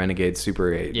playing a renegade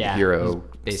superhero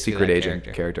secret agent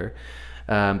character.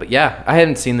 But yeah, I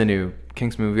hadn't seen the new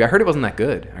Kingsman movie. I heard it wasn't that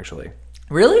good, actually.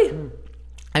 Really?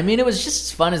 I mean, it was just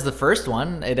as fun as the first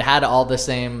one. It had all the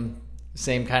same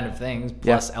kind of things,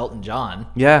 plus Elton John.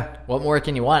 Yeah. What more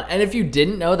can you want? And if you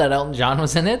didn't know that Elton John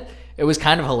was in it, it was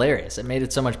kind of hilarious. It made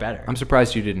it so much better. I'm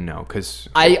surprised you didn't know, because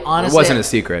I honestly, it wasn't a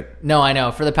secret. No, I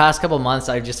know. For the past couple months,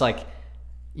 I've just like,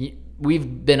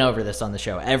 we've been over this on the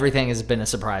show. Everything has been a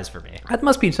surprise for me. That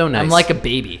must be so nice. I'm like a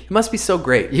baby. It must be so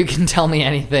great. You can tell me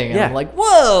anything, and Yeah. I'm like,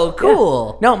 whoa,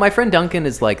 cool. Yeah. No, my friend Duncan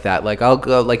is like that. Like, I'll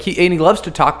go, like, he loves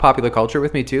to talk popular culture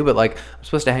with me too, but like, I'm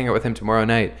supposed to hang out with him tomorrow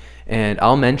night, and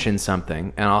I'll mention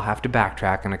something, and I'll have to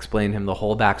backtrack and explain him the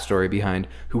whole backstory behind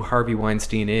who Harvey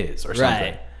Weinstein is or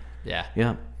something. Right. Yeah.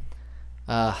 Yeah.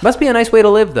 Must be a nice way to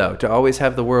live, though, to always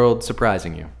have the world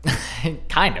surprising you.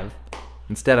 Kind of.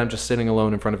 Instead, I'm just sitting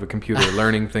alone in front of a computer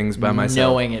learning things by myself.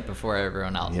 Knowing it before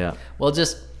everyone else. Yeah. Well,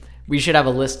 we should have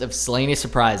a list of Slaney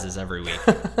surprises every week.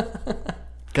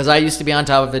 Because I used to be on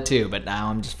top of it too, but now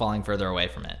I'm just falling further away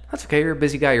from it. That's okay. You're a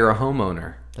busy guy. You're a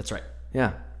homeowner. That's right.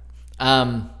 Yeah.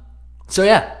 So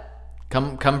yeah,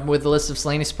 come with a list of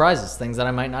Slaney surprises, things that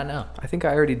I might not know. I think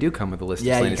I already do come with a list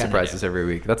Yeah, of you Slaney kinda surprises do. every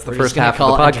week. That's the We're first just gonna half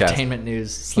call of the podcast. Entertainment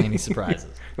News Slaney surprises.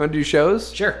 You want to do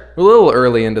shows? Sure. We're a little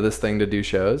early into this thing to do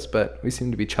shows, but we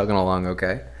seem to be chugging along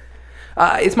okay.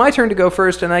 It's my turn to go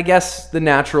first, and I guess the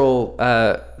natural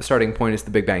starting point is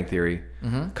The Big Bang Theory.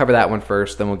 Mm-hmm. Cover that one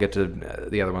first, then we'll get to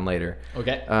the other one later.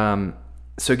 Okay.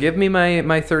 So give me my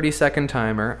 30-second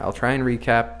timer. I'll try and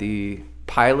recap the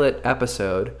pilot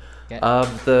episode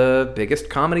of the biggest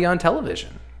comedy on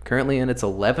television. Currently in its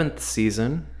 11th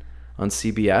season on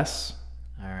CBS.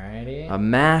 Alrighty. A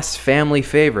mass family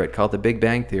favorite called The Big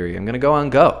Bang Theory. I'm going to go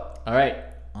on go. All right.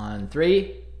 On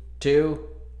 3, 2,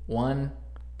 1,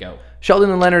 go.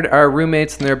 Sheldon and Leonard are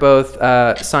roommates, and they're both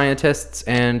scientists,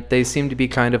 and they seem to be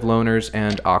kind of loners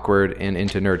and awkward and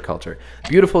into nerd culture.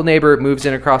 Beautiful neighbor moves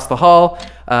in across the hall.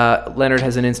 Leonard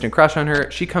has an instant crush on her.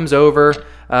 She comes over.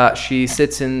 She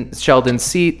sits in Sheldon's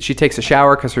seat. She takes a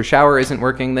shower because her shower isn't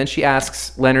working. Then she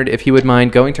asks Leonard if he would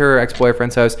mind going to her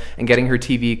ex-boyfriend's house and getting her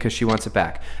TV because she wants it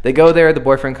back. They go there. The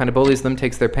boyfriend kind of bullies them,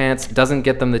 takes their pants, doesn't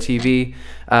get them the TV.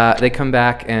 They come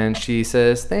back, and she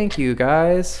says, "Thank you,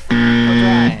 guys."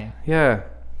 Okay. Yeah,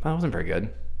 that wasn't very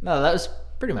good. No, that was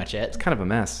pretty much it. It's kind of a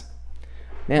mess.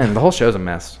 Man, the whole show's a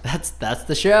mess. That's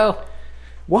the show.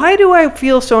 Why do I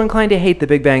feel so inclined to hate The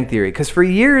Big Bang Theory? Because for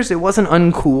years it wasn't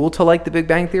uncool to like The Big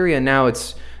Bang Theory, and now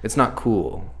it's not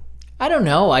cool. I don't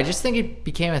know. I just think it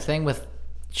became a thing with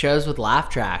shows with laugh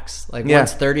tracks. Like Yeah.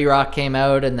 once 30 Rock came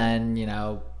out, and then,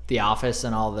 The Office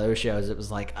and all those shows, it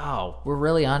was like, oh, we're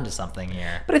really onto something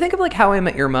here. But I think of like How I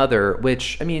Met Your Mother,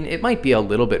 which, I mean, it might be a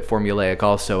little bit formulaic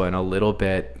also and a little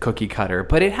bit cookie cutter,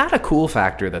 but it had a cool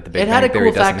factor that The Big Bang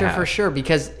Theory doesn't have. It had a cool factor for sure,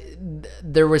 because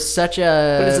there was such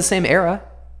a... But it's the same era.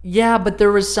 Yeah, but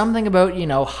there was something about,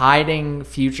 hiding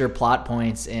future plot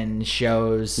points in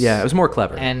shows. Yeah, it was more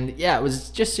clever. And yeah, it was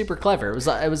just super clever. It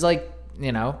was like,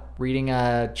 reading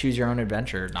a Choose Your Own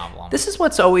Adventure novel. This is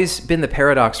what's always been the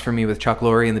paradox for me with Chuck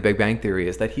Lorre and The Big Bang Theory,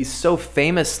 is that he's so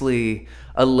famously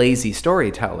a lazy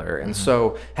storyteller and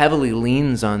so heavily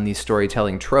leans on these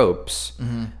storytelling tropes.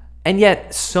 Mm-hmm. And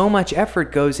yet so much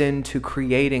effort goes into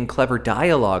creating clever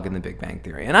dialogue in The Big Bang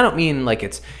Theory. And I don't mean like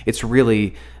it's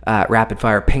really rapid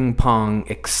fire, ping pong,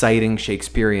 exciting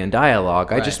Shakespearean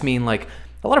dialogue. I just mean like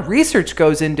a lot of research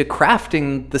goes into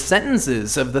crafting the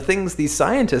sentences of the things these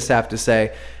scientists have to say.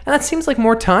 And that seems like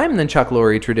more time than Chuck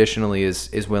Lorre traditionally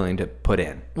is willing to put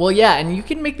in. Well, yeah, and you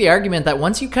can make the argument that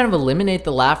once you kind of eliminate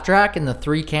the laugh track and the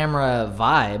 3-camera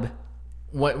vibe,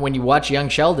 when you watch Young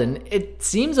Sheldon, it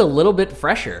seems a little bit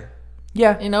fresher.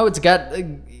 Yeah. It's got...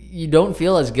 You don't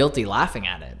feel as guilty laughing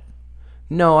at it.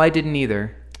 No, I didn't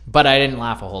either. But I didn't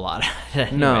laugh a whole lot.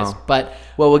 No. But...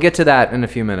 Well, we'll get to that in a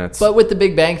few minutes. But with The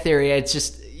Big Bang Theory, it's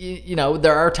just,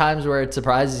 there are times where it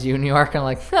surprises you and you are kind of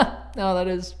like, no, that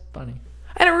is funny.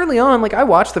 And early on, like I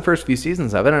watched the first few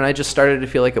seasons of it, and I just started to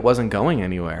feel like it wasn't going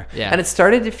anywhere. Yeah. And it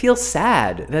started to feel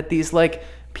sad that these like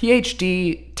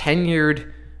PhD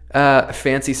tenured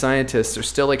fancy scientists are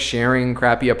still like sharing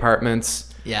crappy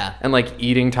apartments. Yeah. And like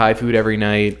eating Thai food every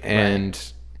night. And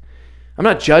I'm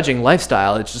not judging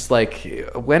lifestyle. It's just like,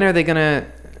 when are they gonna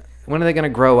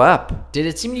grow up? Did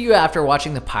it seem to you after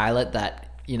watching the pilot that,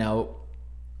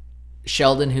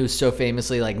 Sheldon, who's so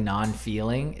famously like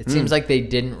non-feeling, it seems like they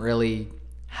didn't really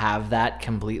have that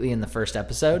completely in the first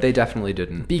episode? They definitely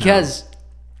didn't. Because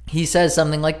he says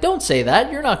something like, don't say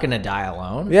that, you're not going to die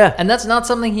alone. Yeah. And that's not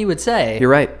something he would say. You're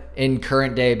right. In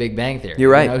current day Big Bang Theory.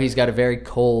 You're right. He's got a very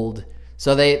cold...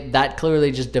 So that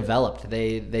clearly just developed.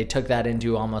 They took that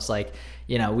into almost like,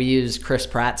 we use Chris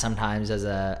Pratt sometimes as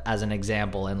an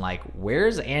example, and like,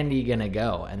 where's Andy gonna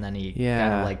go? And then he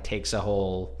kind of like takes a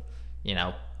whole,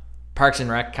 Parks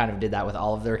and Rec kind of did that with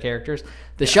all of their characters.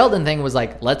 The Sheldon thing was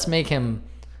like, let's make him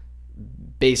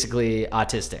basically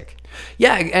autistic.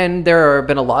 Yeah, and there have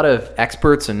been a lot of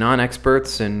experts and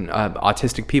non-experts and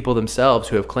autistic people themselves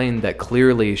who have claimed that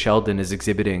clearly Sheldon is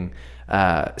exhibiting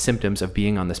symptoms of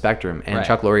being on the spectrum. And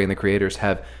Chuck Lorre and the creators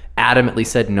have adamantly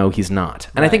said, no, he's not.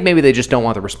 And I think maybe they just don't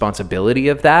want the responsibility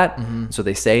of that, so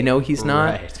they say, no, he's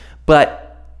not. Right. But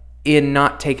in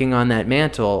not taking on that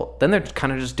mantle, then they're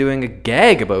kind of just doing a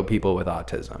gag about people with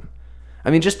autism.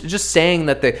 I mean, just saying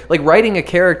that they... Like, writing a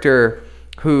character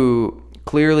who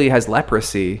clearly has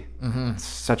leprosy... It's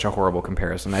such a horrible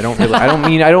comparison. I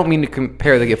don't mean to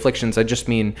compare the afflictions. I just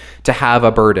mean to have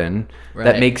a burden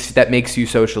that makes you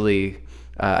socially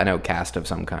an outcast of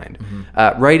some kind.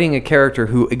 Writing a character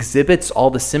who exhibits all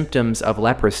the symptoms of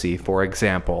leprosy, for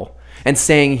example, and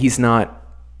saying he's not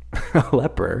a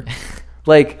leper,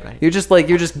 you're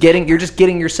just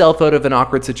getting yourself out of an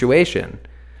awkward situation.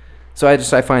 So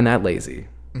I find that lazy.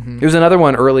 There's another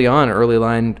one early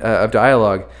line of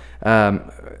dialogue.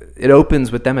 It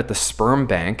opens with them at the sperm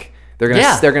bank. They're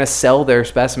gonna sell their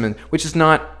specimen, which is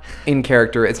not in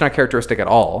character. It's not characteristic at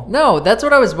all. No, that's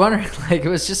what I was wondering. Like, it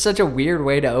was just such a weird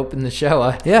way to open the show.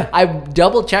 I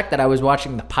double checked that I was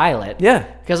watching the pilot. Yeah,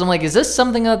 because I'm like, is this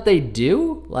something that they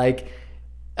do? Like,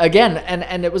 again,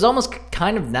 and it was almost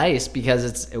kind of nice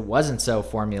because it wasn't so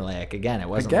formulaic. Again, it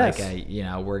wasn't like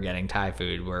we're getting Thai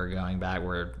food, we're going back,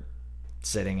 we're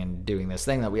sitting and doing this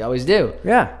thing that we always do.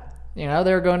 Yeah.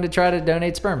 They're going to try to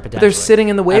donate sperm, potentially. They're sitting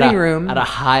in the waiting room. At a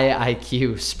high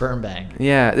IQ sperm bank.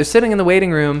 Yeah, they're sitting in the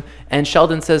waiting room, and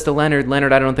Sheldon says to Leonard,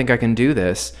 I don't think I can do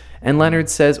this. And Leonard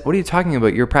says, what are you talking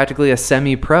about? You're practically a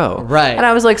semi-pro. Right. And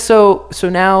I was like, so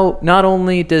now not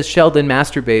only does Sheldon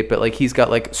masturbate, but like he's got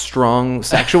like strong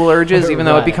sexual urges, even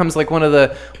though it becomes like one of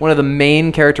the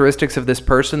main characteristics of this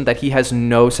person that he has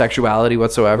no sexuality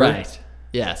whatsoever. Right.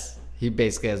 Yes. He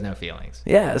basically has no feelings.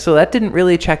 Yeah, so that didn't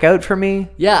really check out for me.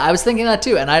 Yeah, I was thinking that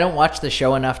too. And I don't watch the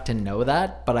show enough to know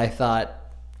that, but I thought,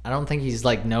 I don't think he's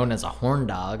like known as a horn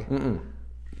dog.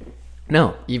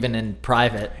 No. Even in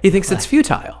private. He thinks it's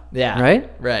futile. Yeah.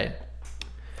 Right.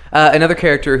 Another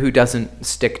character who doesn't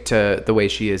stick to the way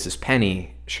she is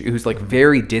Penny, who's like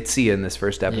very ditzy in this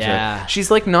first episode. Yeah.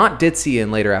 She's like not ditzy in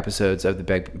later episodes of the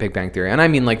Big Bang Theory. And I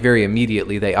mean like very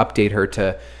immediately they update her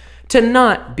to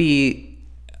not be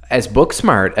as book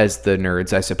smart as the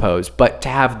nerds, I suppose, but to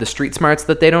have the street smarts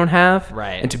that they don't have,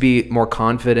 right? And to be more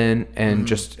confident and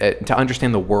just to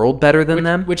understand the world better than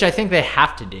them, which I think they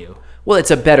have to do. Well, it's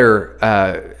a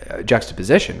better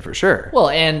juxtaposition for sure. Well,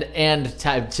 and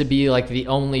to be like the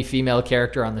only female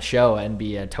character on the show and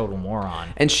be a total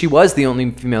moron. And she was the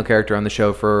only female character on the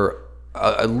show for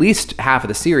at least half of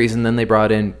the series, and then they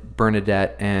brought in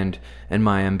Bernadette and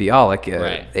Mayim Bialik,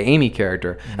 the Amy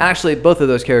character. And actually, both of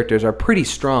those characters are pretty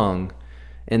strong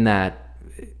in that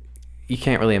you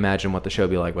can't really imagine what the show would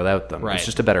be like without them. Right. It's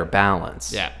just a better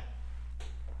balance. Yeah.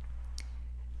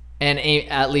 And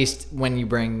at least when you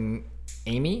bring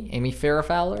Amy Farrah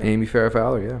Fowler,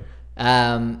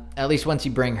 yeah. At least once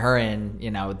you bring her in,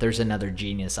 there's another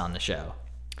genius on the show.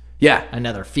 Yeah,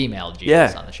 another female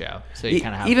genius on the show. So you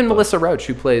kind of have even both. Melissa Roach,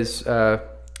 who plays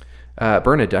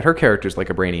Bernadette, her character's like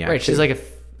a brainiac. Right, she's like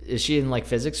is she in like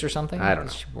physics or something? I don't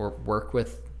know. She work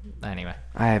with anyway.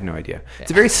 I have no idea. Yeah. It's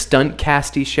a very stunt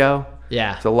casty show.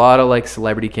 Yeah, it's a lot of like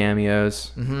celebrity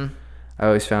cameos. Mm-hmm. I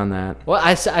always found that. Well,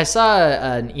 I saw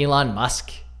an Elon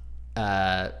Musk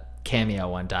cameo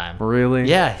one time. Really?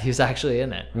 Yeah, he was actually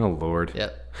in it. Oh Lord.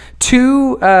 Yep.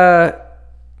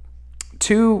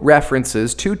 Two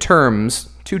references, two terms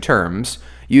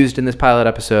used in this pilot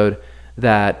episode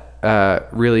that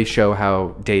really show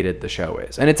how dated the show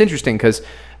is. And it's interesting because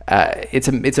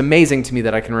it's amazing to me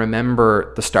that I can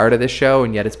remember the start of this show,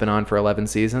 and yet it's been on for 11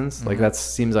 seasons. Mm-hmm. Like, that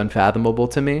seems unfathomable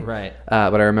to me. Right.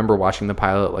 But I remember watching the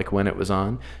pilot like when it was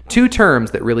on. Two terms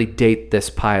that really date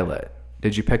this pilot.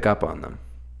 Did you pick up on them?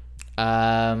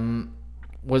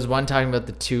 Was one talking about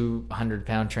the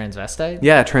 200-pound transvestite?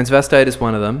 Yeah, transvestite is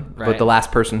one of them. Right. But the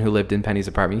last person who lived in Penny's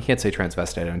apartment. You can't say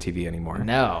transvestite on TV anymore.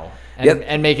 No.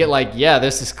 And make it like, yeah,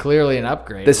 this is clearly an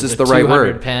upgrade. This is the right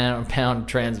word. 200-pound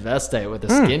transvestite with a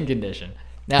skin condition.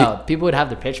 Now, people would have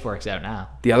their pitchforks out now.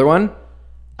 The other one?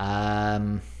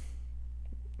 No,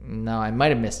 I might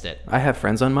have missed it. I have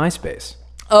friends on MySpace.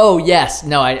 Oh, yes.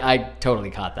 No, I totally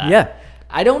caught that. Yeah.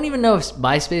 I don't even know if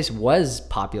MySpace was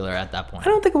popular at that point. I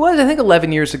don't think it was. I think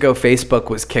 11 years ago, Facebook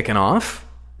was kicking off,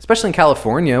 especially in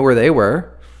California where they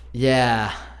were.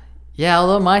 Yeah. Yeah,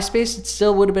 although MySpace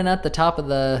still would have been at the top of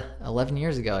the 11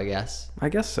 years ago, I guess. I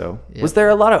guess so. Yep. Was there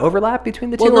a lot of overlap between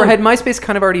the two, or had MySpace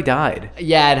kind of already died?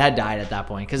 Yeah, it had died at that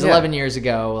point, because 11 years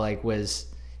ago, I don't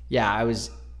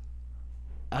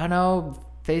know,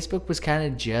 Facebook was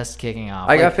kind of just kicking off.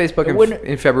 I got Facebook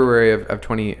in February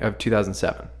of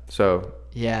 2007. So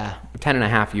yeah, 10 and a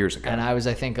half years ago. And I was,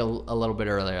 I think, a little bit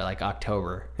earlier, like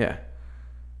October. Yeah.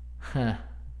 Huh.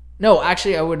 No,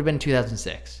 actually, I would have been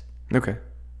 2006. Okay.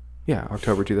 Yeah,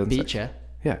 October 2006. Beat ya.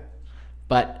 Yeah.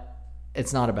 But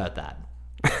it's not about that.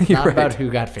 You're not about who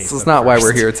got Facebook. That's not why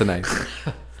we're first. here tonight.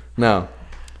 No.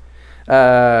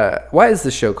 Why is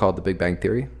this show called The Big Bang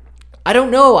Theory? I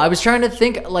don't know. I was trying to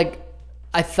think, like,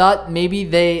 I thought maybe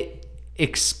they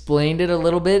explained it a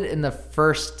little bit in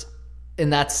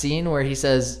that scene where he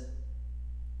says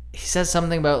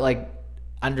something about, like,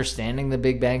 understanding the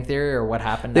Big Bang Theory or what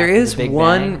happened. There after is the Big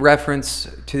one Bang. reference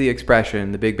to the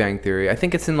expression, the Big Bang Theory. I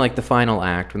think it's in like the final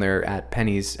act when they're at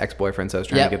Penny's ex-boyfriend's house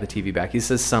trying to get the TV back. He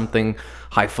says something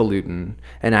highfalutin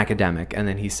and academic, and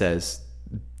then he says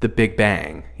the Big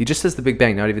Bang. He just says the Big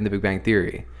Bang, not even the Big Bang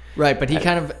Theory. Right, but he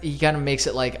kind of makes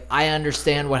it like, I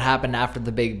understand what happened after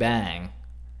the Big Bang,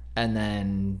 and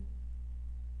then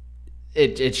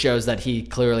it shows that he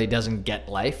clearly doesn't get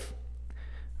life.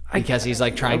 Because he's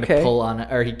like trying to pull on,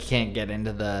 or he can't get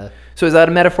into the. So is that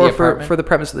a metaphor apartment. for the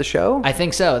premise of the show? I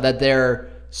think so. That they're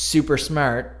super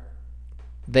smart,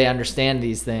 they understand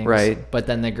these things, right? But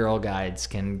then the girl guides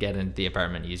can get into the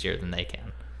apartment easier than they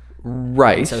can,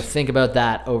 right? And so think about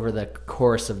that over the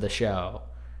course of the show.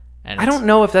 And I don't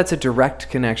know if that's a direct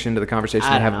connection to the conversation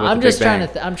I have about the Big Bang.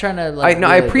 I'm trying to. Like,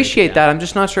 I appreciate that. I'm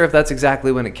just not sure if that's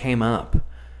exactly when it came up.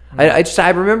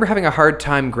 I remember having a hard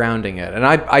time grounding it, and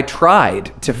I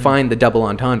tried to find the double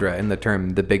entendre in the term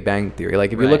the Big Bang Theory.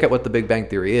 Like if you look at what the Big Bang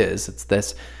Theory is, it's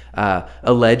this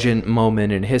alleged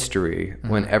moment in history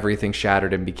when everything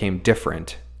shattered and became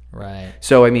different. Right.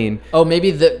 So I mean,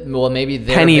 maybe their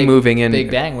Penny moving in.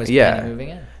 Big Bang was Penny moving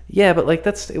in. Yeah, but like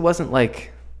it wasn't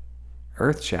like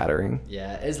earth shattering.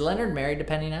 Yeah. Is Leonard married to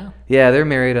Penny now? Yeah, they're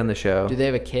married on the show. Do they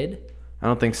have a kid? I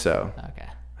don't think so. Okay.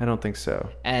 I don't think so.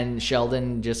 And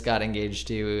Sheldon just got engaged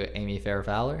to Amy Farrah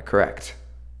Fowler? Correct.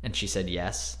 And she said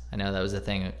yes. I know that was a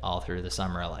thing all through the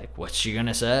summer, like, what's she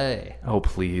gonna say? Oh,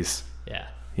 please. Yeah.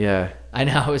 Yeah. I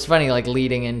know. It was funny, like,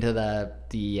 leading into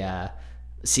the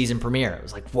season premiere. It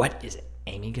was like, what is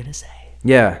Amy gonna say?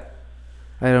 Yeah.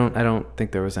 I don't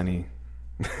think there was any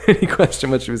question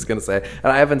what she was going to say.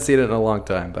 And I haven't seen it in a long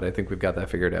time, but I think we've got that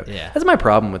figured out. Yeah. That's my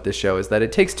problem with this show, is that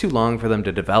it takes too long for them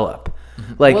to develop.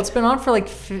 Like, well, it's been on for like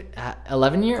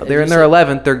 11 years. They're in their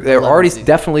 11th. They're already season.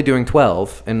 Definitely doing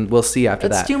 12, and we'll see after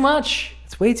that. That's too much.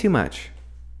 It's way too much.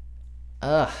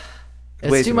 Ugh. Way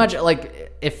It's too too much.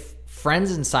 Like, if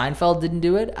Friends and Seinfeld didn't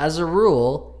do it, as a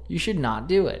rule, you should not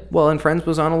do it. Well, and Friends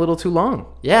was on a little too long.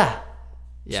 Yeah.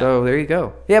 So there you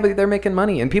go. Yeah, but they're making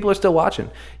money, and people are still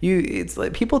watching. It's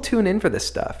like people tune in for this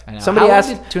stuff. I know. Somebody How long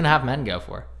asked did 2.5 Men go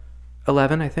for?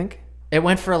 11, I think. It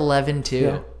went for 11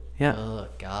 too. Yeah. Oh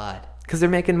God. Because they're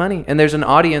making money, and there's an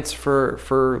audience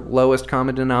for lowest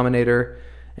common denominator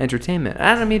entertainment.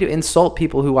 I don't mean to insult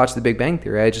people who watch The Big Bang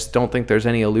Theory. I just don't think there's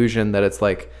any illusion that it's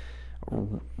like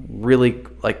really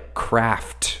like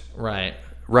craft Right.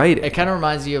 writing. It kind of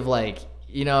reminds you of, like,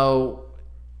 you know,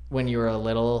 when you were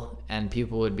little and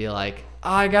people would be like, oh,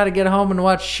 I got to get home and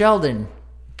watch Sheldon.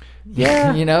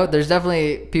 Yeah. You know, there's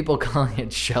definitely people calling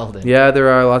it Sheldon. Yeah, there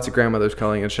are lots of grandmothers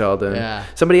calling it Sheldon. Yeah.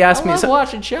 Somebody asked me. I love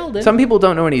watching Sheldon. Some people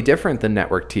don't know any different than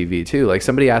network TV too. Like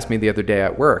somebody asked me the other day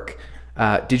at work,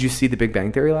 "Did you see The Big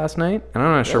Bang Theory last night?" And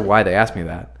I'm not sure why they asked me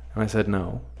that. And I said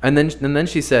no. And then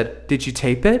she said, "Did you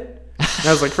tape it?" And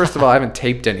I was like, first of all, I haven't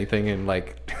taped anything in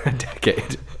like a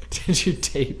decade. Did you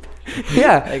tape?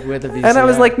 Yeah. Like with a VCR? And I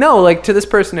was like, no. Like to this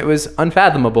person, it was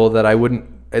unfathomable that I wouldn't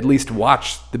at least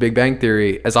watch The Big Bang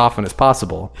Theory as often as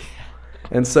possible.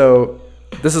 And so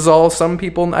this is all some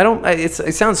people.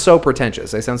 It sounds so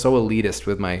pretentious. I sound so elitist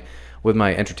with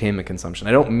my entertainment consumption.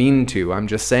 I don't mean to. I'm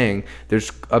just saying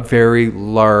there's a very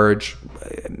large,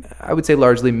 I would say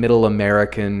largely middle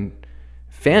American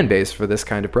fan base for this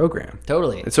kind of program.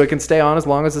 Totally. So it can stay on as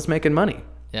long as it's making money.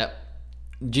 Yep.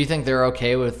 Do you think they're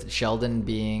okay with Sheldon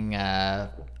being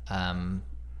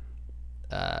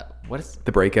what is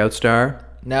The breakout star.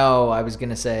 No, I was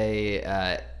gonna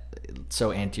say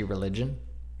so anti-religion,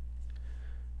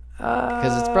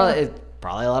 because it's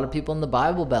probably a lot of people in the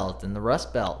Bible Belt and the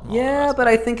Rust Belt. And all the Yeah, Rust but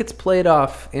Belt. I think it's played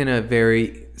off in a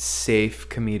very safe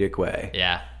comedic way.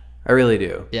 Yeah, I really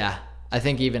do. yeah. I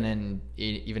think even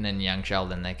in Young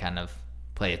Sheldon, they kind of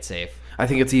play it safe. I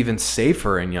think it's even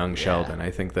safer in Young Sheldon.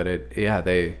 I think that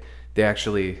they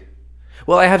actually.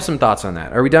 Well, I have some thoughts on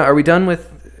that. Are we done? Are we done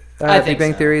with Big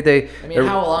Bang so. Theory?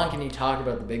 How long can you talk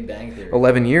about the Big Bang Theory?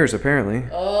 11 years apparently.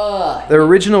 Ugh. The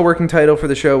original working title for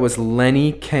the show was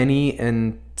Lenny, Kenny,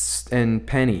 and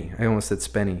Penny. I almost said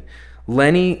Spenny.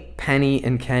 Lenny, Penny,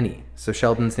 and Kenny. So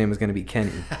Sheldon's name is going to be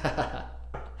Kenny.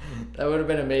 That would have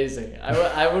been amazing.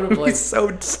 I would have It's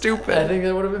so stupid. I think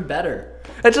that would have been better.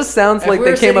 It just sounds like If we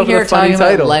they were came up sitting with a funny here talking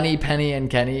title. about Lenny, Penny, and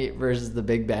Kenny versus The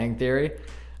Big Bang Theory,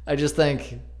 I just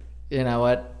think, you know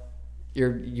what?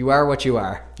 You are what you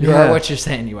are. You are what you're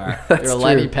saying you are. That's You're a true.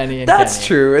 Lenny, Penny, and Kenny. That's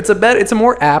true. It's a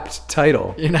more apt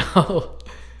title. You know?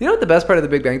 You know what the best part of The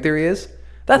Big Bang Theory is?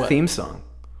 That What? theme song.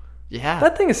 Yeah.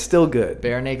 That thing is still good.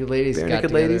 Bare Naked Ladies Bare got Naked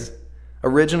together. Ladies.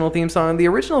 Original theme song. The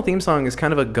original theme song is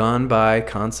kind of a gone by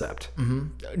concept.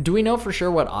 Do we know for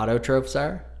sure what autotrophs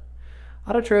are?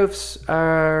 Autotrophs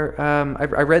are.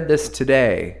 I read this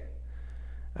today.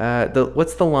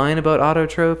 What's the line about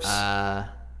autotrophs?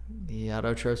 The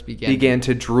autotrophs Began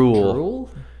to drool. drool?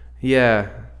 Yeah.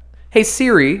 Hey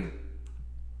Siri,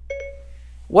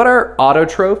 what are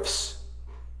autotrophs?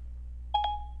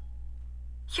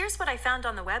 Here's what I found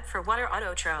on the web for what are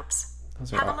autotropes.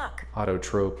 Have a look.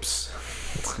 Autotropes.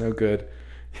 It's no good.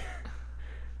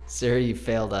 Siri, you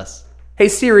failed us. Hey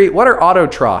Siri, what are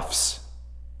autotrophs?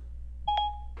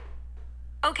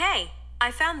 Okay,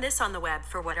 I found this on the web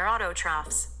for what are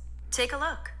autotrophs. Take a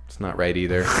look. It's not right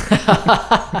either.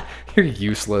 You're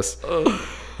useless.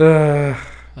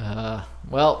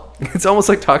 Well, It's almost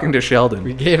like talking to Sheldon.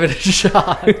 we gave it a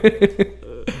shot.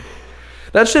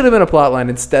 That should have been a plot line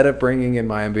instead of bringing in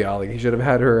Mayim Bialik. He should have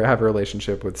had her have a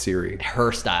relationship with Siri.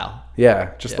 Her style.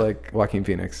 Yeah, just like Joaquin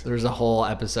Phoenix. There's a whole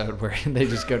episode where they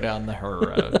just go down the her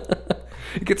road.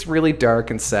 It gets really dark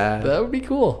and sad. That would be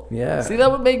cool. Yeah. See,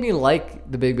 that would make me like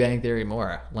The Big Bang Theory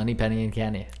more. Lenny, Penny, and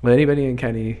Kenny. Anybody and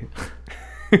Kenny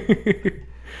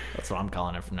That's what I'm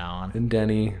calling it from now on. and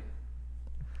Denny.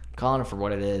 Calling it for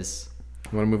what it is.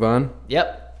 Want to move on?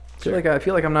 Yep. I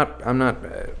feel like I'm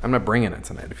not bringing it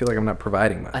tonight. I feel like I'm not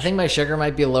providing much. I think my sugar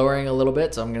might be lowering a little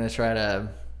bit, so I'm gonna try to.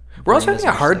 We're also bring having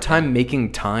this a hard much time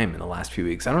making time in the last few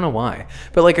weeks. I don't know why,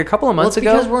 but like a couple of months Well,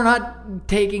 it's because ago, we're not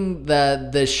taking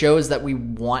the shows that we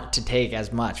want to take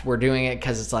as much. We're doing it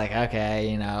because it's like, okay,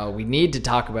 you know, we need to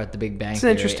talk about The Big Bang That's an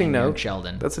Theory interesting and Young note.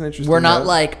 Sheldon. That's an interesting We're not note.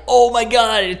 like, oh my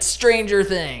god, it's Stranger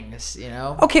Things, you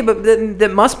know? okay, but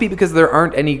that must be because there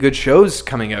aren't any good shows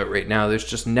coming out right now. There's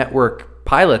just network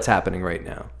pilots happening right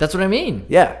now. That's what I mean.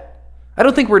 Yeah, I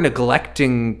don't think we're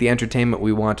neglecting the entertainment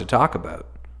we want to talk about.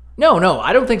 No,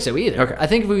 I don't think so either. Okay. I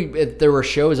think if there were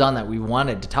shows on that we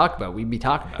wanted to talk about, we'd be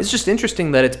talking about It's it. just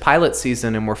interesting that it's pilot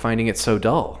season and we're finding it so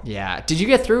dull. Yeah. Did you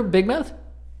get through Big Mouth?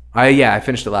 I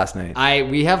finished it last night.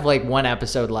 We have like one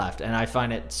episode left, and I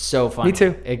find it so funny. Me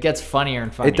too. It gets funnier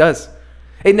and funnier. It does.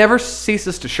 It never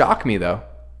ceases to shock me though.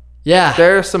 Yeah.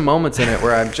 There are some moments in it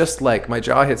where I'm just like, my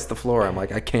jaw hits the floor. I'm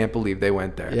like, I can't believe they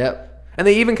went there. Yep. And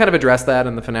they even kind of address that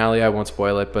in the finale. I won't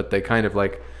spoil it, but they kind of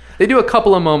like, they do a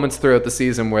couple of moments throughout the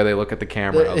season where they look at the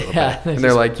camera a little Yeah, bit. they And they're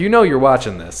just- like, you know you're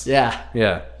watching this. Yeah.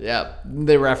 Yeah. Yep.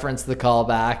 They reference the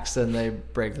callbacks and they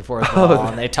break the fourth wall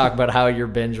and they talk about how you're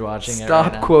binge watching it. Stop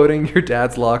right now. quoting your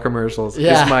dad's law commercials.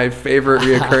 Yeah. It's my favorite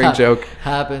reoccurring joke.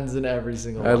 Happens in every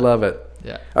single I one. love it.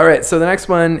 Yeah. All right, so the next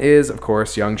one is, of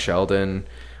course, Young Sheldon,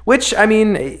 which I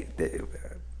mean,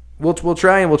 we'll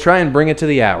try and bring it to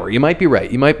the hour. You might be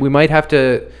right. We might have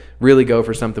to really go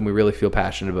for something we really feel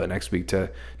passionate about next week to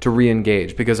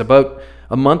re-engage, because about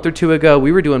a month or two ago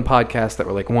we were doing podcasts that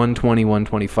were like 120,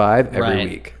 125 every Right.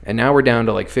 week, and now we're down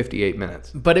to like 58 minutes.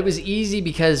 But it was easy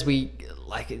because we,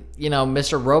 like, you know,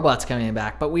 Mr. Robot's coming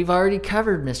back, but we've already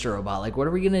covered Mr. Robot. Like, what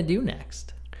are we going to do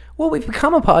next? Well, we've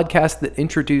become a podcast that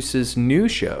introduces new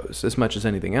shows as much as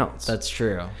anything else. That's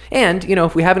true. And, you know,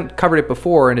 if we haven't covered it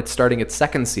before and it's starting its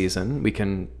second season, we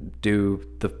can do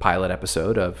the pilot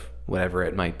episode of whatever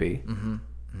it might be.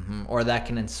 Or that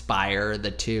can inspire the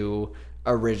 2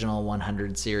 original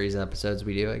 100 series episodes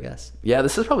we do, I guess. Yeah,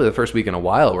 this is probably the first week in a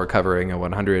while we're covering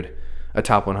a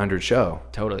top 100 show.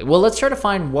 Totally. Well, let's try to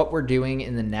find what we're doing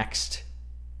in the next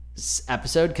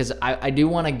episode, because I do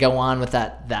want to go on with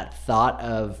that thought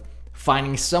of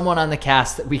finding someone on the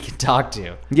cast that we can talk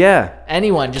to. Yeah.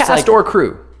 Anyone, just Cast like, or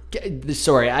crew.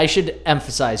 sorry, I should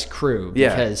emphasize crew, Yeah.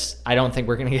 because I don't think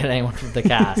we're going to get anyone from the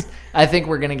cast. I think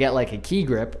we're going to get like a key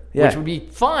grip, Yeah. which would be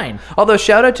fine. Although,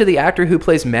 shout out to the actor who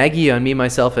plays Maggie on Me,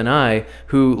 Myself, and I,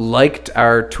 who liked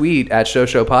our tweet at Show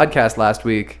Podcast last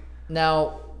week.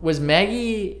 Now, was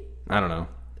Maggie I don't know.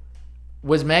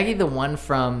 the one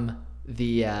from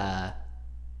the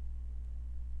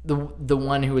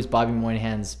one who was Bobby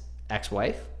Moynihan's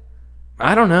ex-wife?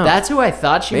 I don't know. That's who I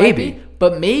thought she Maybe. might be.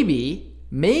 But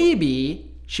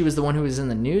maybe she was the one who was in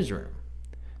the newsroom.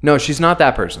 No, she's not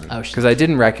that person. Oh, because I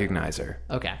didn't recognize her.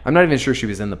 Okay. I'm not even sure she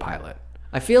was in the pilot.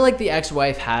 I feel like the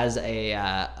ex-wife has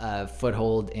a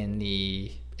foothold in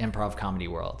the improv comedy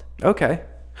world. Okay.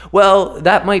 Well,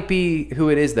 that might be who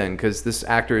it is then, because this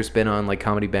actor has been on like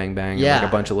Comedy Bang Bang and like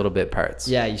a bunch of little bit parts.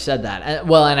 Yeah, you said that.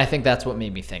 And I think that's what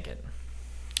made me think it.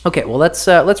 Okay, well let's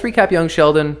recap Young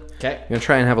Sheldon. Okay. I'm gonna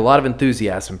try and have a lot of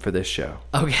enthusiasm for this show.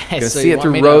 Okay, Gonna so see you it want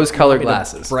through me to- rose-colored you want me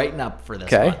to glasses. Brighten up for this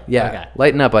Okay, one. yeah, Okay.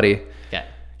 lighten up, buddy. Okay.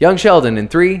 Young Sheldon in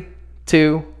 3,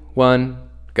 2, 1,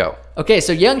 go. Okay,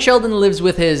 so young Sheldon lives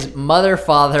with his mother,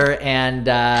 father, and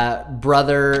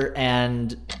brother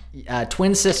and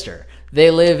twin sister. They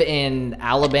live in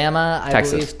Alabama, I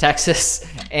believe, Texas,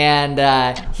 and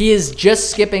he is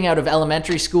just skipping out of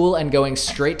elementary school and going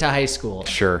straight to high school.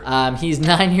 Sure. He's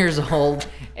 9 years old,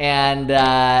 and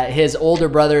his older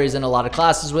brother is in a lot of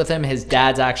classes with him. His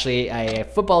dad's actually a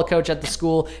football coach at the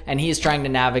school, and he's trying to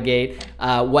navigate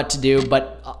what to do,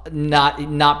 but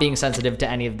not being sensitive to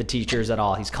any of the teachers at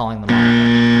all. He's calling them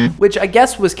all. Which I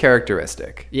guess was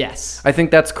characteristic. Yes. I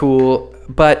think that's cool,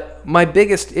 but my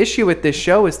biggest issue with this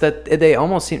show is that they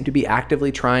almost seem to be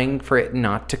actively trying for it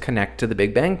not to connect to the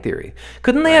Big Bang Theory.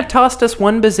 Couldn't they have tossed us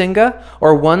one Bazinga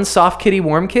or one soft kitty,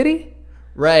 warm kitty?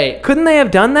 Right. Couldn't they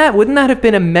have done that? Wouldn't that have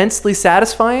been immensely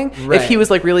satisfying if he was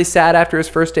like really sad after his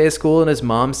first day of school and his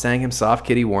mom sang him soft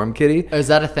kitty, warm kitty? Is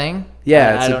that a thing?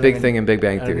 Yeah, it's a big thing in Big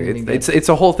Bang Theory. It's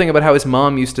a whole thing about how his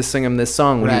mom used to sing him this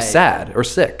song when he was sad or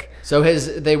sick. So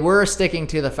they were sticking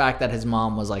to the fact that his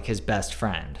mom was like his best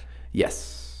friend.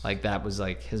 Yes. Like that was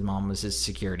like his mom was his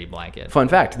security blanket. Fun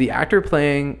fact, the actor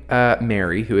playing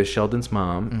Mary, who is Sheldon's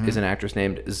mom, is an actress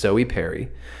named Zoe Perry.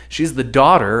 She's the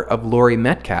daughter of Laurie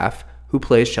Metcalf, who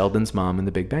plays Sheldon's mom in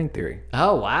The Big Bang Theory.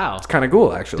 Oh, wow. It's kind of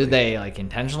cool, actually. Did they like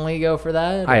intentionally go for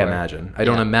that? I imagine. I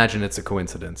don't imagine it's a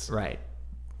coincidence. Right.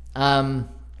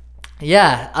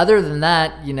 Yeah, other than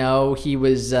that, he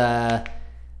was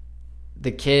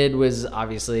the kid was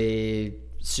obviously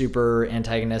super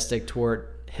antagonistic toward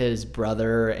his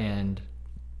brother and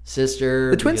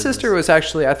sister. The twin sister was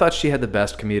actually, I thought she had the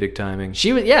best comedic timing.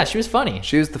 She was funny.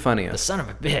 She was the The funniest. son of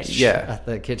a bitch. Yeah. At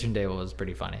the kitchen table was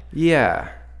pretty funny. Yeah.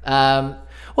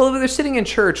 Well, they're sitting in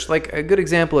church. Like a good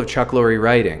example of Chuck Lorre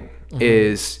writing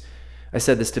is, I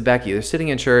said this to Becky. They're sitting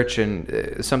in church,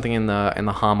 and something in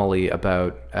the homily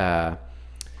about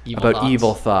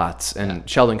evil thoughts, and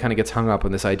Sheldon kind of gets hung up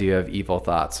on this idea of evil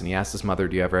thoughts, and he asks his mother,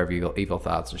 "Do you ever have evil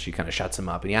thoughts?" And she kind of shuts him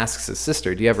up. And he asks his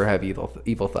sister, "Do you ever have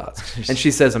evil thoughts?" And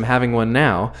she says, "I'm having one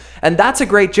now," and that's a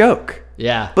great joke.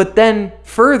 Yeah. But then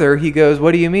further, he goes,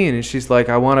 "What do you mean?" And she's like,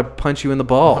 "I want to punch you in the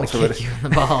balls." I want to kick you in the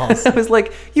balls. I was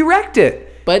like, "You wrecked it."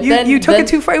 But you took it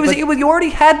too far. You already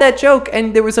had that joke,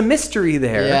 and there was a mystery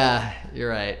there. Yeah, you're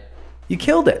right. You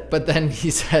killed it. But then he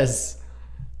says,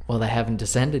 "Well, they haven't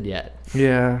descended yet."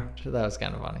 Yeah. So that was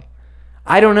kind of funny.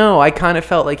 I don't know. I kind of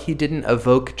felt like he didn't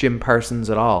evoke Jim Parsons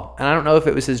at all, and I don't know if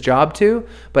it was his job to,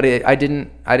 but I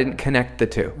didn't connect the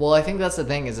two. Well, I think that's the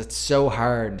thing, is it's so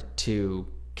hard to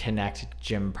connect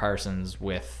Jim Parsons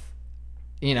with,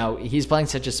 he's playing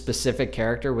such a specific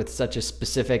character with such a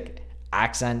specific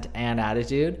accent and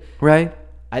attitude. Right.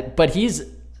 But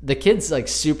the kid's like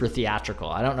super theatrical.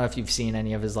 I don't know if you've seen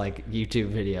any of his like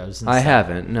YouTube videos. I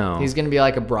haven't. No. He's gonna be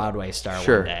like a Broadway star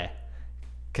Sure. one day,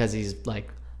 because he's like,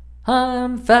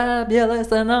 "I'm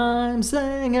fabulous and I'm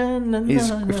singing." He's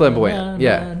flamboyant.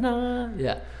 Yeah.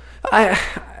 Yeah.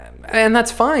 And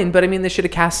that's fine, but I mean, they should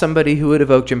have cast somebody who would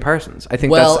evoke Jim Parsons. I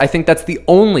think that's the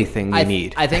only thing we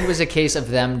need. I think it was a case of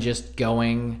them just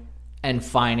going and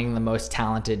finding the most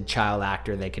talented child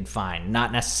actor they could find,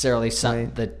 not necessarily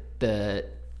the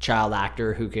child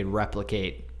actor who could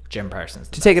replicate Jim Parsons.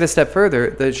 To take it a step further,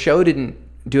 the show didn't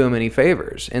do him any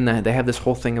favors in that they have this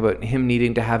whole thing about him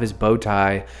needing to have his bow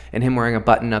tie and him wearing a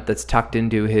button-up that's tucked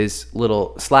into his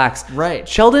little slacks. Right.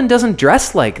 Sheldon doesn't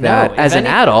dress like that as an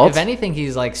adult. If anything,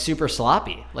 he's like super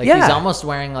sloppy. Like Yeah. he's almost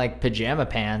wearing like pajama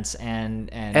pants and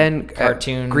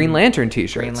cartoon Green Lantern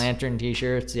t-shirts. Green Lantern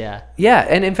t-shirts. Yeah. Yeah,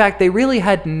 and in fact, they really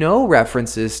had no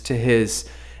references to his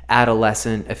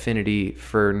adolescent affinity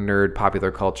for nerd popular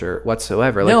culture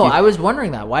whatsoever. Like No, I was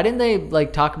wondering that. Why didn't they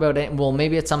like talk about it? Well,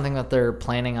 maybe it's something that they're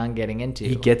planning on getting into.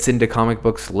 he gets into comic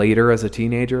books later as a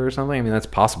teenager or something. I mean, that's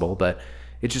possible, but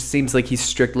it just seems like he's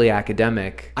strictly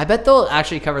academic. I bet they'll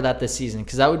actually cover that this season,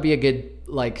 because that would be a good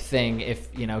like thing if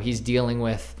he's dealing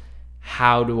with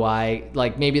how do I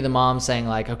like, maybe the mom saying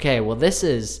like, okay, well, this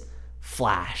is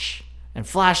Flash, and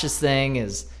Flash's thing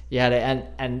is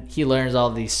and he learns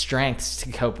all these strengths to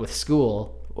cope with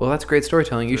school. Well, that's great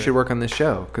storytelling. You should work on this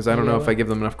show, because I don't know if I give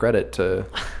them enough credit to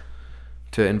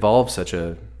involve such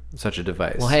a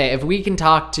device. Well, hey, if we can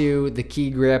talk to the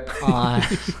Key Grip on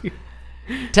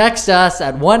text us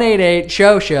at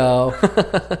 188-SHOW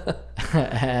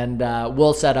and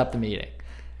we'll set up the meeting.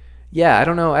 Yeah, I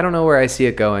don't know where I see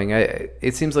it going.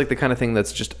 It seems like the kind of thing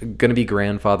that's just going to be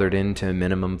grandfathered into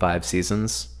minimum 5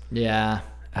 seasons. Yeah.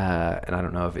 And I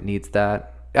don't know if it needs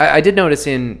that. I did notice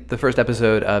in the first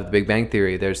episode of The Big Bang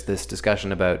Theory, there's this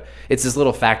discussion about, it's this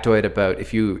little factoid about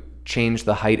if you change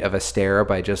the height of a stair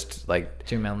by just like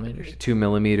 2 millimeters. 2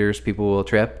 millimeters, people will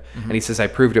trip. And he says, I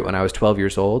proved it when I was 12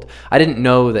 years old. I didn't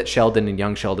know that Sheldon and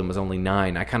young Sheldon was only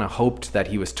 9. I kind of hoped that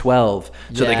he was 12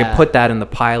 so they could put that in the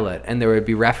pilot and there would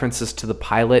be references to the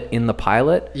pilot in the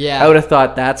pilot. Yeah. I would have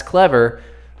thought that's clever.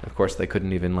 Of course, they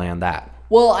couldn't even land that.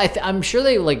 Well, I'm sure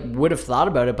they like would have thought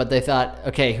about it, but they thought,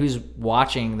 okay, who's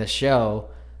watching the show?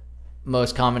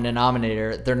 Most common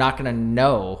denominator. They're not going to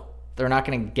know. They're not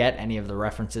going to get any of the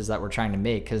references that we're trying to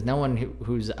make because no one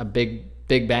who's a Big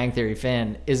Bang Theory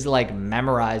fan is like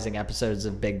memorizing episodes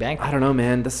of Big Bang Theory. I don't know,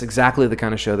 man. That's exactly the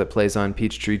kind of show that plays on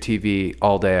Peachtree TV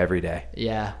all day, every day.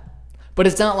 Yeah, but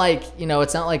it's not like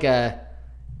it's not like I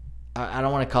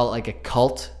don't want to call it like a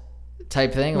cult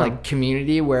type thing, like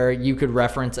Community, where you could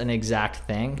reference an exact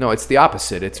thing. No, it's the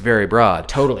opposite. It's very broad.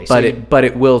 Totally. But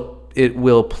it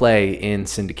will play in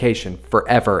syndication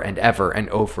forever and ever and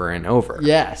over and over.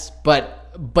 Yes, but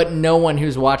no one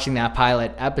who's watching that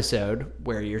pilot episode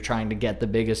where you're trying to get the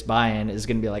biggest buy-in is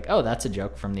going to be like, oh, that's a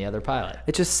joke from the other pilot.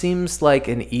 It just seems like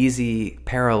an easy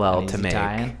parallel to make.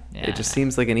 Tie-in? Yeah. It just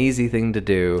seems like an easy thing to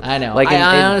do. I know.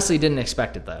 I honestly didn't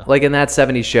expect it, though. Like in that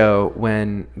 70s show,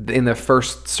 when in the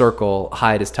first circle,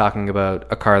 Hyde is talking about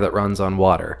a car that runs on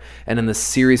water. And in the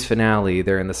series finale,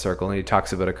 they're in the circle and he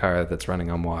talks about a car that's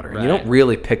running on water. Right. And you don't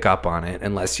really pick up on it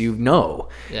unless you know.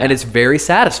 Yeah. And it's very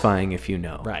satisfying if you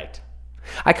know. Right.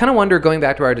 I kind of wonder, going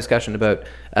back to our discussion about,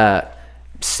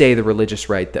 say, the religious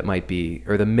right that might be,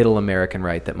 or the middle American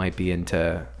right that might be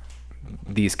into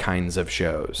these kinds of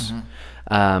shows.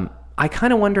 Mm-hmm. I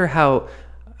kind of wonder how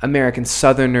American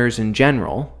Southerners in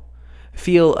general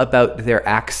feel about their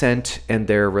accent and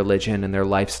their religion and their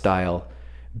lifestyle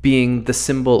being the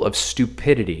symbol of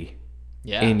stupidity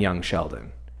in young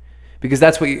Sheldon. Because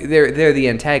that's what they're the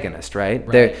antagonist, right?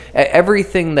 They're,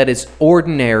 everything that is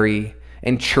ordinary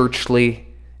and churchly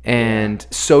and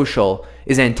social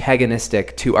is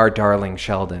antagonistic to our darling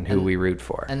Sheldon, who we root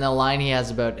for. And the line he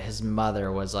has about his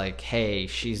mother was like, hey,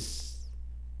 she's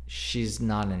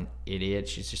not an idiot,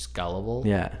 she's just gullible.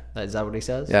 Yeah. Is that what he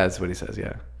says? Yeah, that's what he says,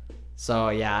 yeah. So,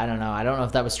 yeah, I don't know. I don't know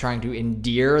if that was trying to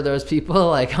endear those people.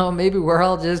 Like, oh, maybe we're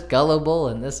all just gullible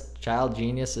and this child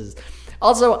genius is...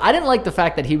 Also, I didn't like the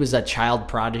fact that he was a child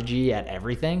prodigy at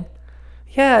everything.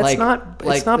 Yeah, it's not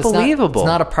believable. It's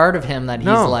not a part of him that he's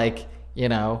like,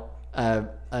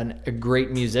 a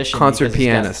great musician. Concert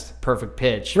pianist. Perfect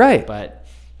pitch. Right. But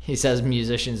he says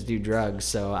musicians do drugs,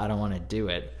 so I don't want to do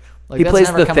it. Like, he plays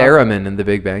the theremin in The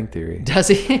Big Bang Theory. Does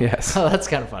he? Yes. Oh, that's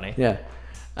kind of funny. Yeah.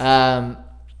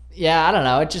 Yeah, I don't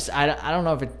know. It just, I don't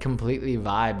know if it completely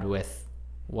vibed with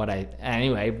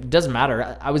anyway, it doesn't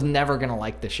matter. I was never going to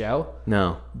like the show.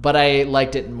 No. But I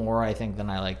liked it more, I think, than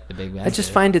I liked The Big Bang. I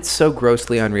just find it so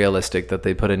grossly unrealistic that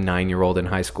they put a 9-year-old in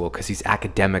high school because he's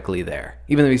academically there.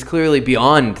 Even though he's clearly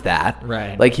beyond that.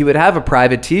 Right. Like, he would have a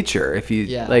private teacher if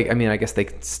he, like, I mean, I guess they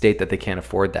state that they can't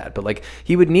afford that. But, like,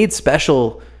 he would need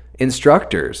special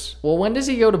instructors. Well, when does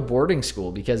he go to boarding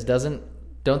school? Because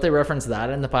don't they reference that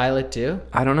in the pilot, too?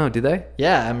 I don't know. Do they?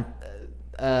 Yeah.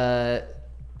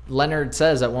 Leonard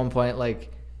says at one point,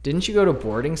 like, didn't you go to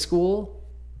boarding school?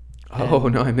 Oh,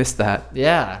 no, I missed that.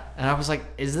 Yeah. And I was like,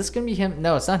 is this going to be him?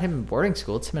 No, it's not him in boarding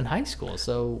school. It's him in high school.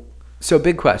 So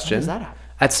big question. How does that happen?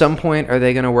 At some point, are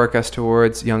they going to work us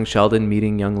towards young Sheldon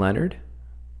meeting young Leonard?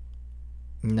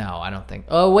 No, I don't think.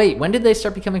 Oh, wait. When did they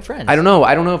start becoming friends? I don't know.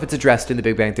 I don't know if it's addressed in The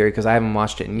Big Bang Theory because I haven't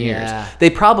watched it in years. Yeah.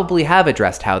 They probably have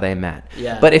addressed how they met.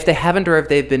 Yeah. But if they haven't, or if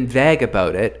they've been vague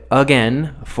about it,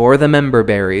 again, for the member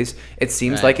berries, it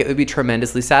seems like it would be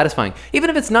tremendously satisfying. Even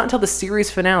if it's not until the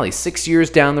series finale, 6 years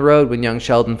down the road when young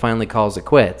Sheldon finally calls it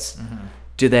quits,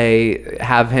 do they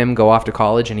have him go off to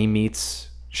college and he meets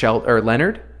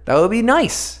Leonard? That would be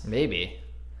nice. Maybe.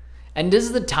 And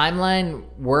does the timeline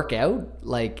work out?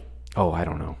 Like... Oh, I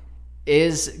don't know.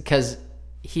 Because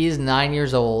he's 9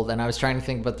 years old, and I was trying to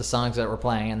think about the songs that we're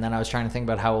playing, and then I was trying to think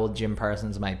about how old Jim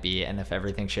Parsons might be, and if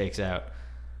everything shakes out.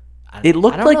 It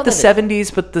looked like the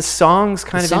 70s, but the songs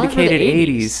kind of indicated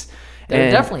 80s.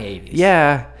 They're definitely 80s.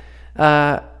 Yeah.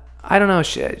 I don't know.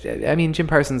 I mean, Jim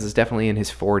Parsons is definitely in his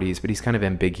 40s, but he's kind of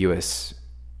ambiguous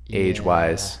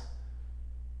age-wise.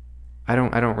 I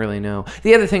don't really know.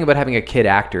 The other thing about having a kid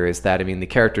actor is that, I mean, the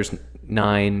character's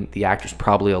 9, the actor's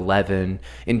probably 11.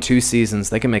 In 2 seasons,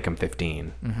 they can make him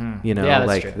 15. Mm-hmm. You know, that's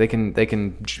like true. they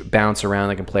can bounce around,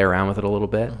 they can play around with it a little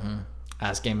bit. Mm-hmm.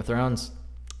 As Game of Thrones.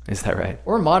 Is that right?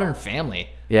 Or Modern Family.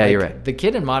 Yeah, you're right. The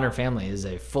kid in Modern Family is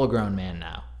a full-grown man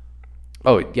now.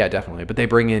 Oh, yeah, definitely. But they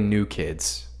bring in new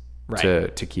kids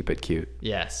Right. to keep it cute.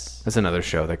 Yes. That's another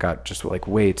show that got just like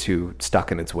way too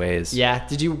stuck in its ways. Yeah.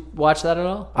 Did you watch that at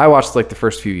all? I watched like the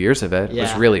first few years of it. It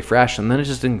was Yeah. really fresh, and then it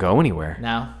just didn't go anywhere.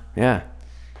 No? Yeah.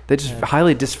 They just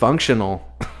highly dysfunctional,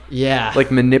 Yeah.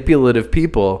 like manipulative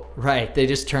people. Right. They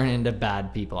just turn into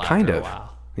bad people after Kind a of.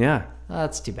 while. Yeah. Oh,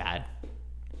 that's too bad.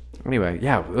 Anyway,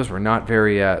 yeah, those were not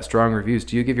very strong reviews.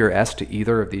 Do you give your S to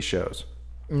either of these shows?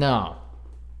 No.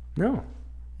 No.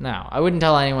 No. I wouldn't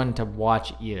tell anyone to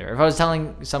watch either. If I was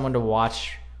telling someone to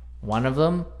watch one of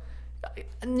them,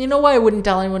 you know why I wouldn't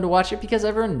tell anyone to watch it? Because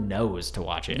everyone knows to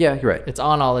watch it. Yeah, you're right. It's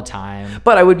on all the time.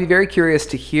 But I would be very curious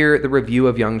to hear the review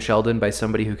of Young Sheldon by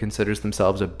somebody who considers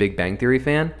themselves a Big Bang Theory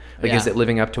fan. Like, is Yeah. it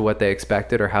living up to what they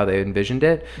expected or how they envisioned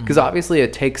it? Because obviously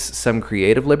it takes some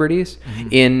creative liberties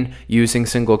in using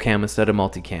single cam instead of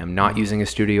multicam, not using a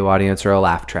studio audience or a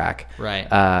laugh track. Right.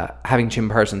 Having Jim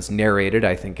Parsons narrate it,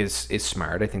 I think, is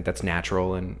smart. I think that's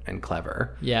natural and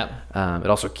clever. Yeah. It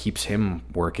also keeps him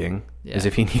working as Yeah.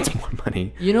 if he needs more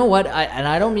money. You know what?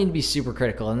 I don't mean to be super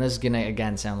critical, and this is gonna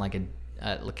again sound like a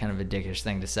kind of a dickish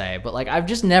thing to say, but like I've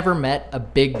just never met a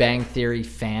Big Bang Theory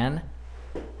fan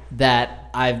that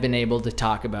I've been able to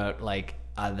talk about like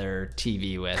other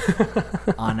TV with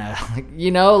on a like.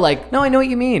 No, I know what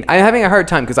you mean. I'm having a hard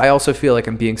time because I also feel like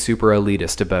I'm being super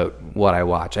elitist about what I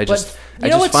watch. I just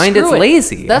find it's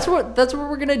lazy. That's what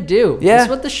we're gonna do. Yeah. That's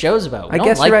what the show's about. I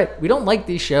guess you're right. We don't like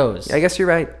these shows. I guess you're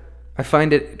right. I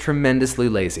find it tremendously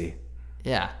lazy.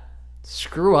 Yeah.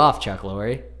 Screw off, Chuck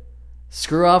Lorre.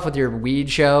 Screw off with your weed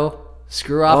show.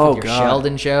 Screw off with your God.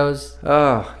 Sheldon shows.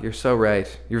 Oh, you're so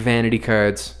right. Your vanity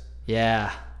cards.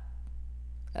 Yeah.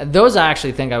 Those I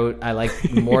actually think I like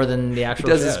more than the actual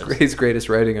He does shows. his greatest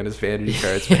writing on his vanity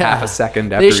cards for Yeah. half a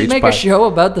second after They each should make putt. a show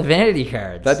about the vanity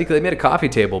cards. That'd be cool. They made a coffee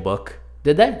table book.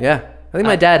 Did they? Yeah. I think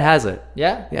my dad has it.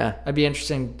 Yeah? Yeah. I'd be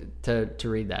interesting to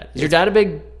read that. Is your dad a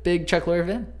big Chuck Lorre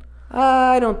fan?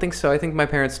 I don't think so. I think my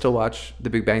parents still watch The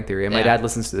Big Bang Theory, and my Yeah. dad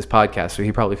listens to this podcast, so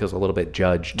he probably feels a little bit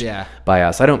judged Yeah. by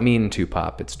us. I don't mean to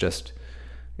pop. It's just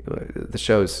the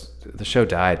show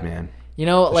died, man. You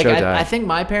know, like show died. I think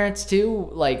my parents too,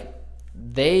 like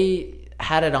they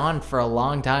had it on for a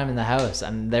long time in the house,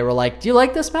 and they were like, "Do you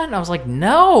like this, Matt?" And I was like,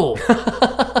 "No."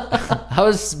 I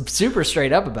was super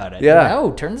straight up about it. Yeah.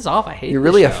 No, turn this off. I hate. You're this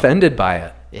really show. offended by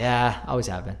it. Yeah, always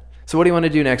have been. So what do you want to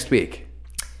do next week?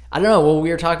 I don't know. Well, we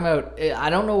were talking about. I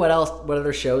don't know what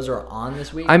other shows are on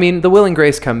this week. I mean, the Will and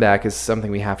Grace comeback is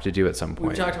something we have to do at some we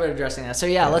point. talked about addressing that. So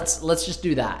yeah, let's just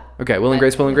do that. Okay, Will and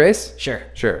Grace, Will and Grace? Sure.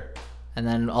 Sure. And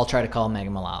then I'll try to call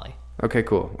Megan Mullally. Okay,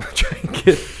 cool. We'll try and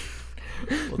get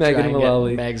Megan try and get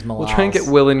Mullally. Megs We'll try and get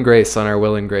Will and Grace on our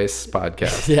Will and Grace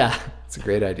podcast. Yeah. It's a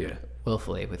great idea.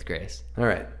 Willfully with Grace. All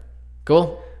right.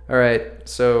 Cool. All right.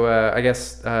 So I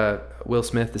guess Will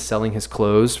Smith is selling his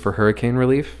clothes for hurricane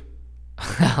relief.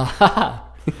 Yeah.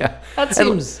 That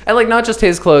seems. And like not just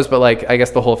his clothes, but like I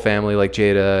guess the whole family, like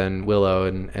Jada and Willow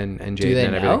and Jaden they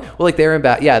and know? everything. Well, like they're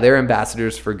they're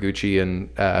ambassadors for Gucci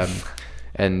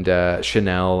and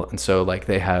Chanel, and so like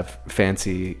they have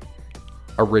fancy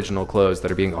original clothes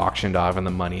that are being auctioned off, and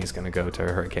the money is going to go to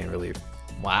hurricane relief.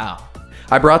 Wow.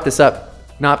 I brought this up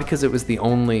not because it was the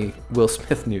only Will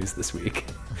Smith news this week,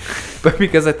 but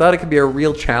because I thought it could be a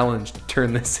real challenge to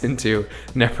turn this into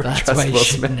never That's trust why you Will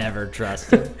should Smith never trust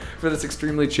him. for this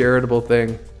extremely charitable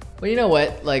thing. Well, you know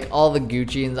what? Like all the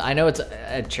Gucci, and I know it's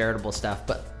charitable stuff,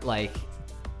 but like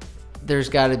there's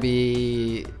got to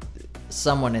be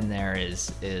someone in there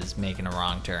is making a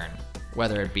wrong turn.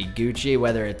 Whether it be Gucci,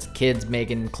 whether it's kids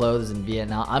making clothes in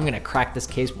Vietnam, I'm gonna crack this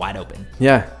case wide open.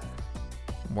 Yeah.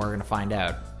 We're gonna find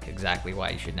out exactly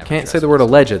why you should never. Can't trust say the word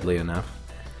allegedly enough.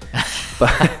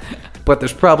 But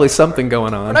there's probably something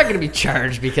going on. We're not gonna be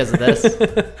charged because of this.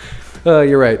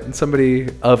 You're right. And somebody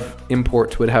of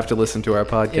import would have to listen to our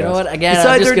podcast. You know what? Again, I'm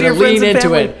Besides just our gonna dear friends lean and into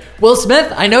family. it. Will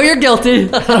Smith, I know you're guilty.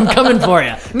 I'm coming for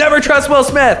you. Never trust Will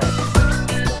Smith.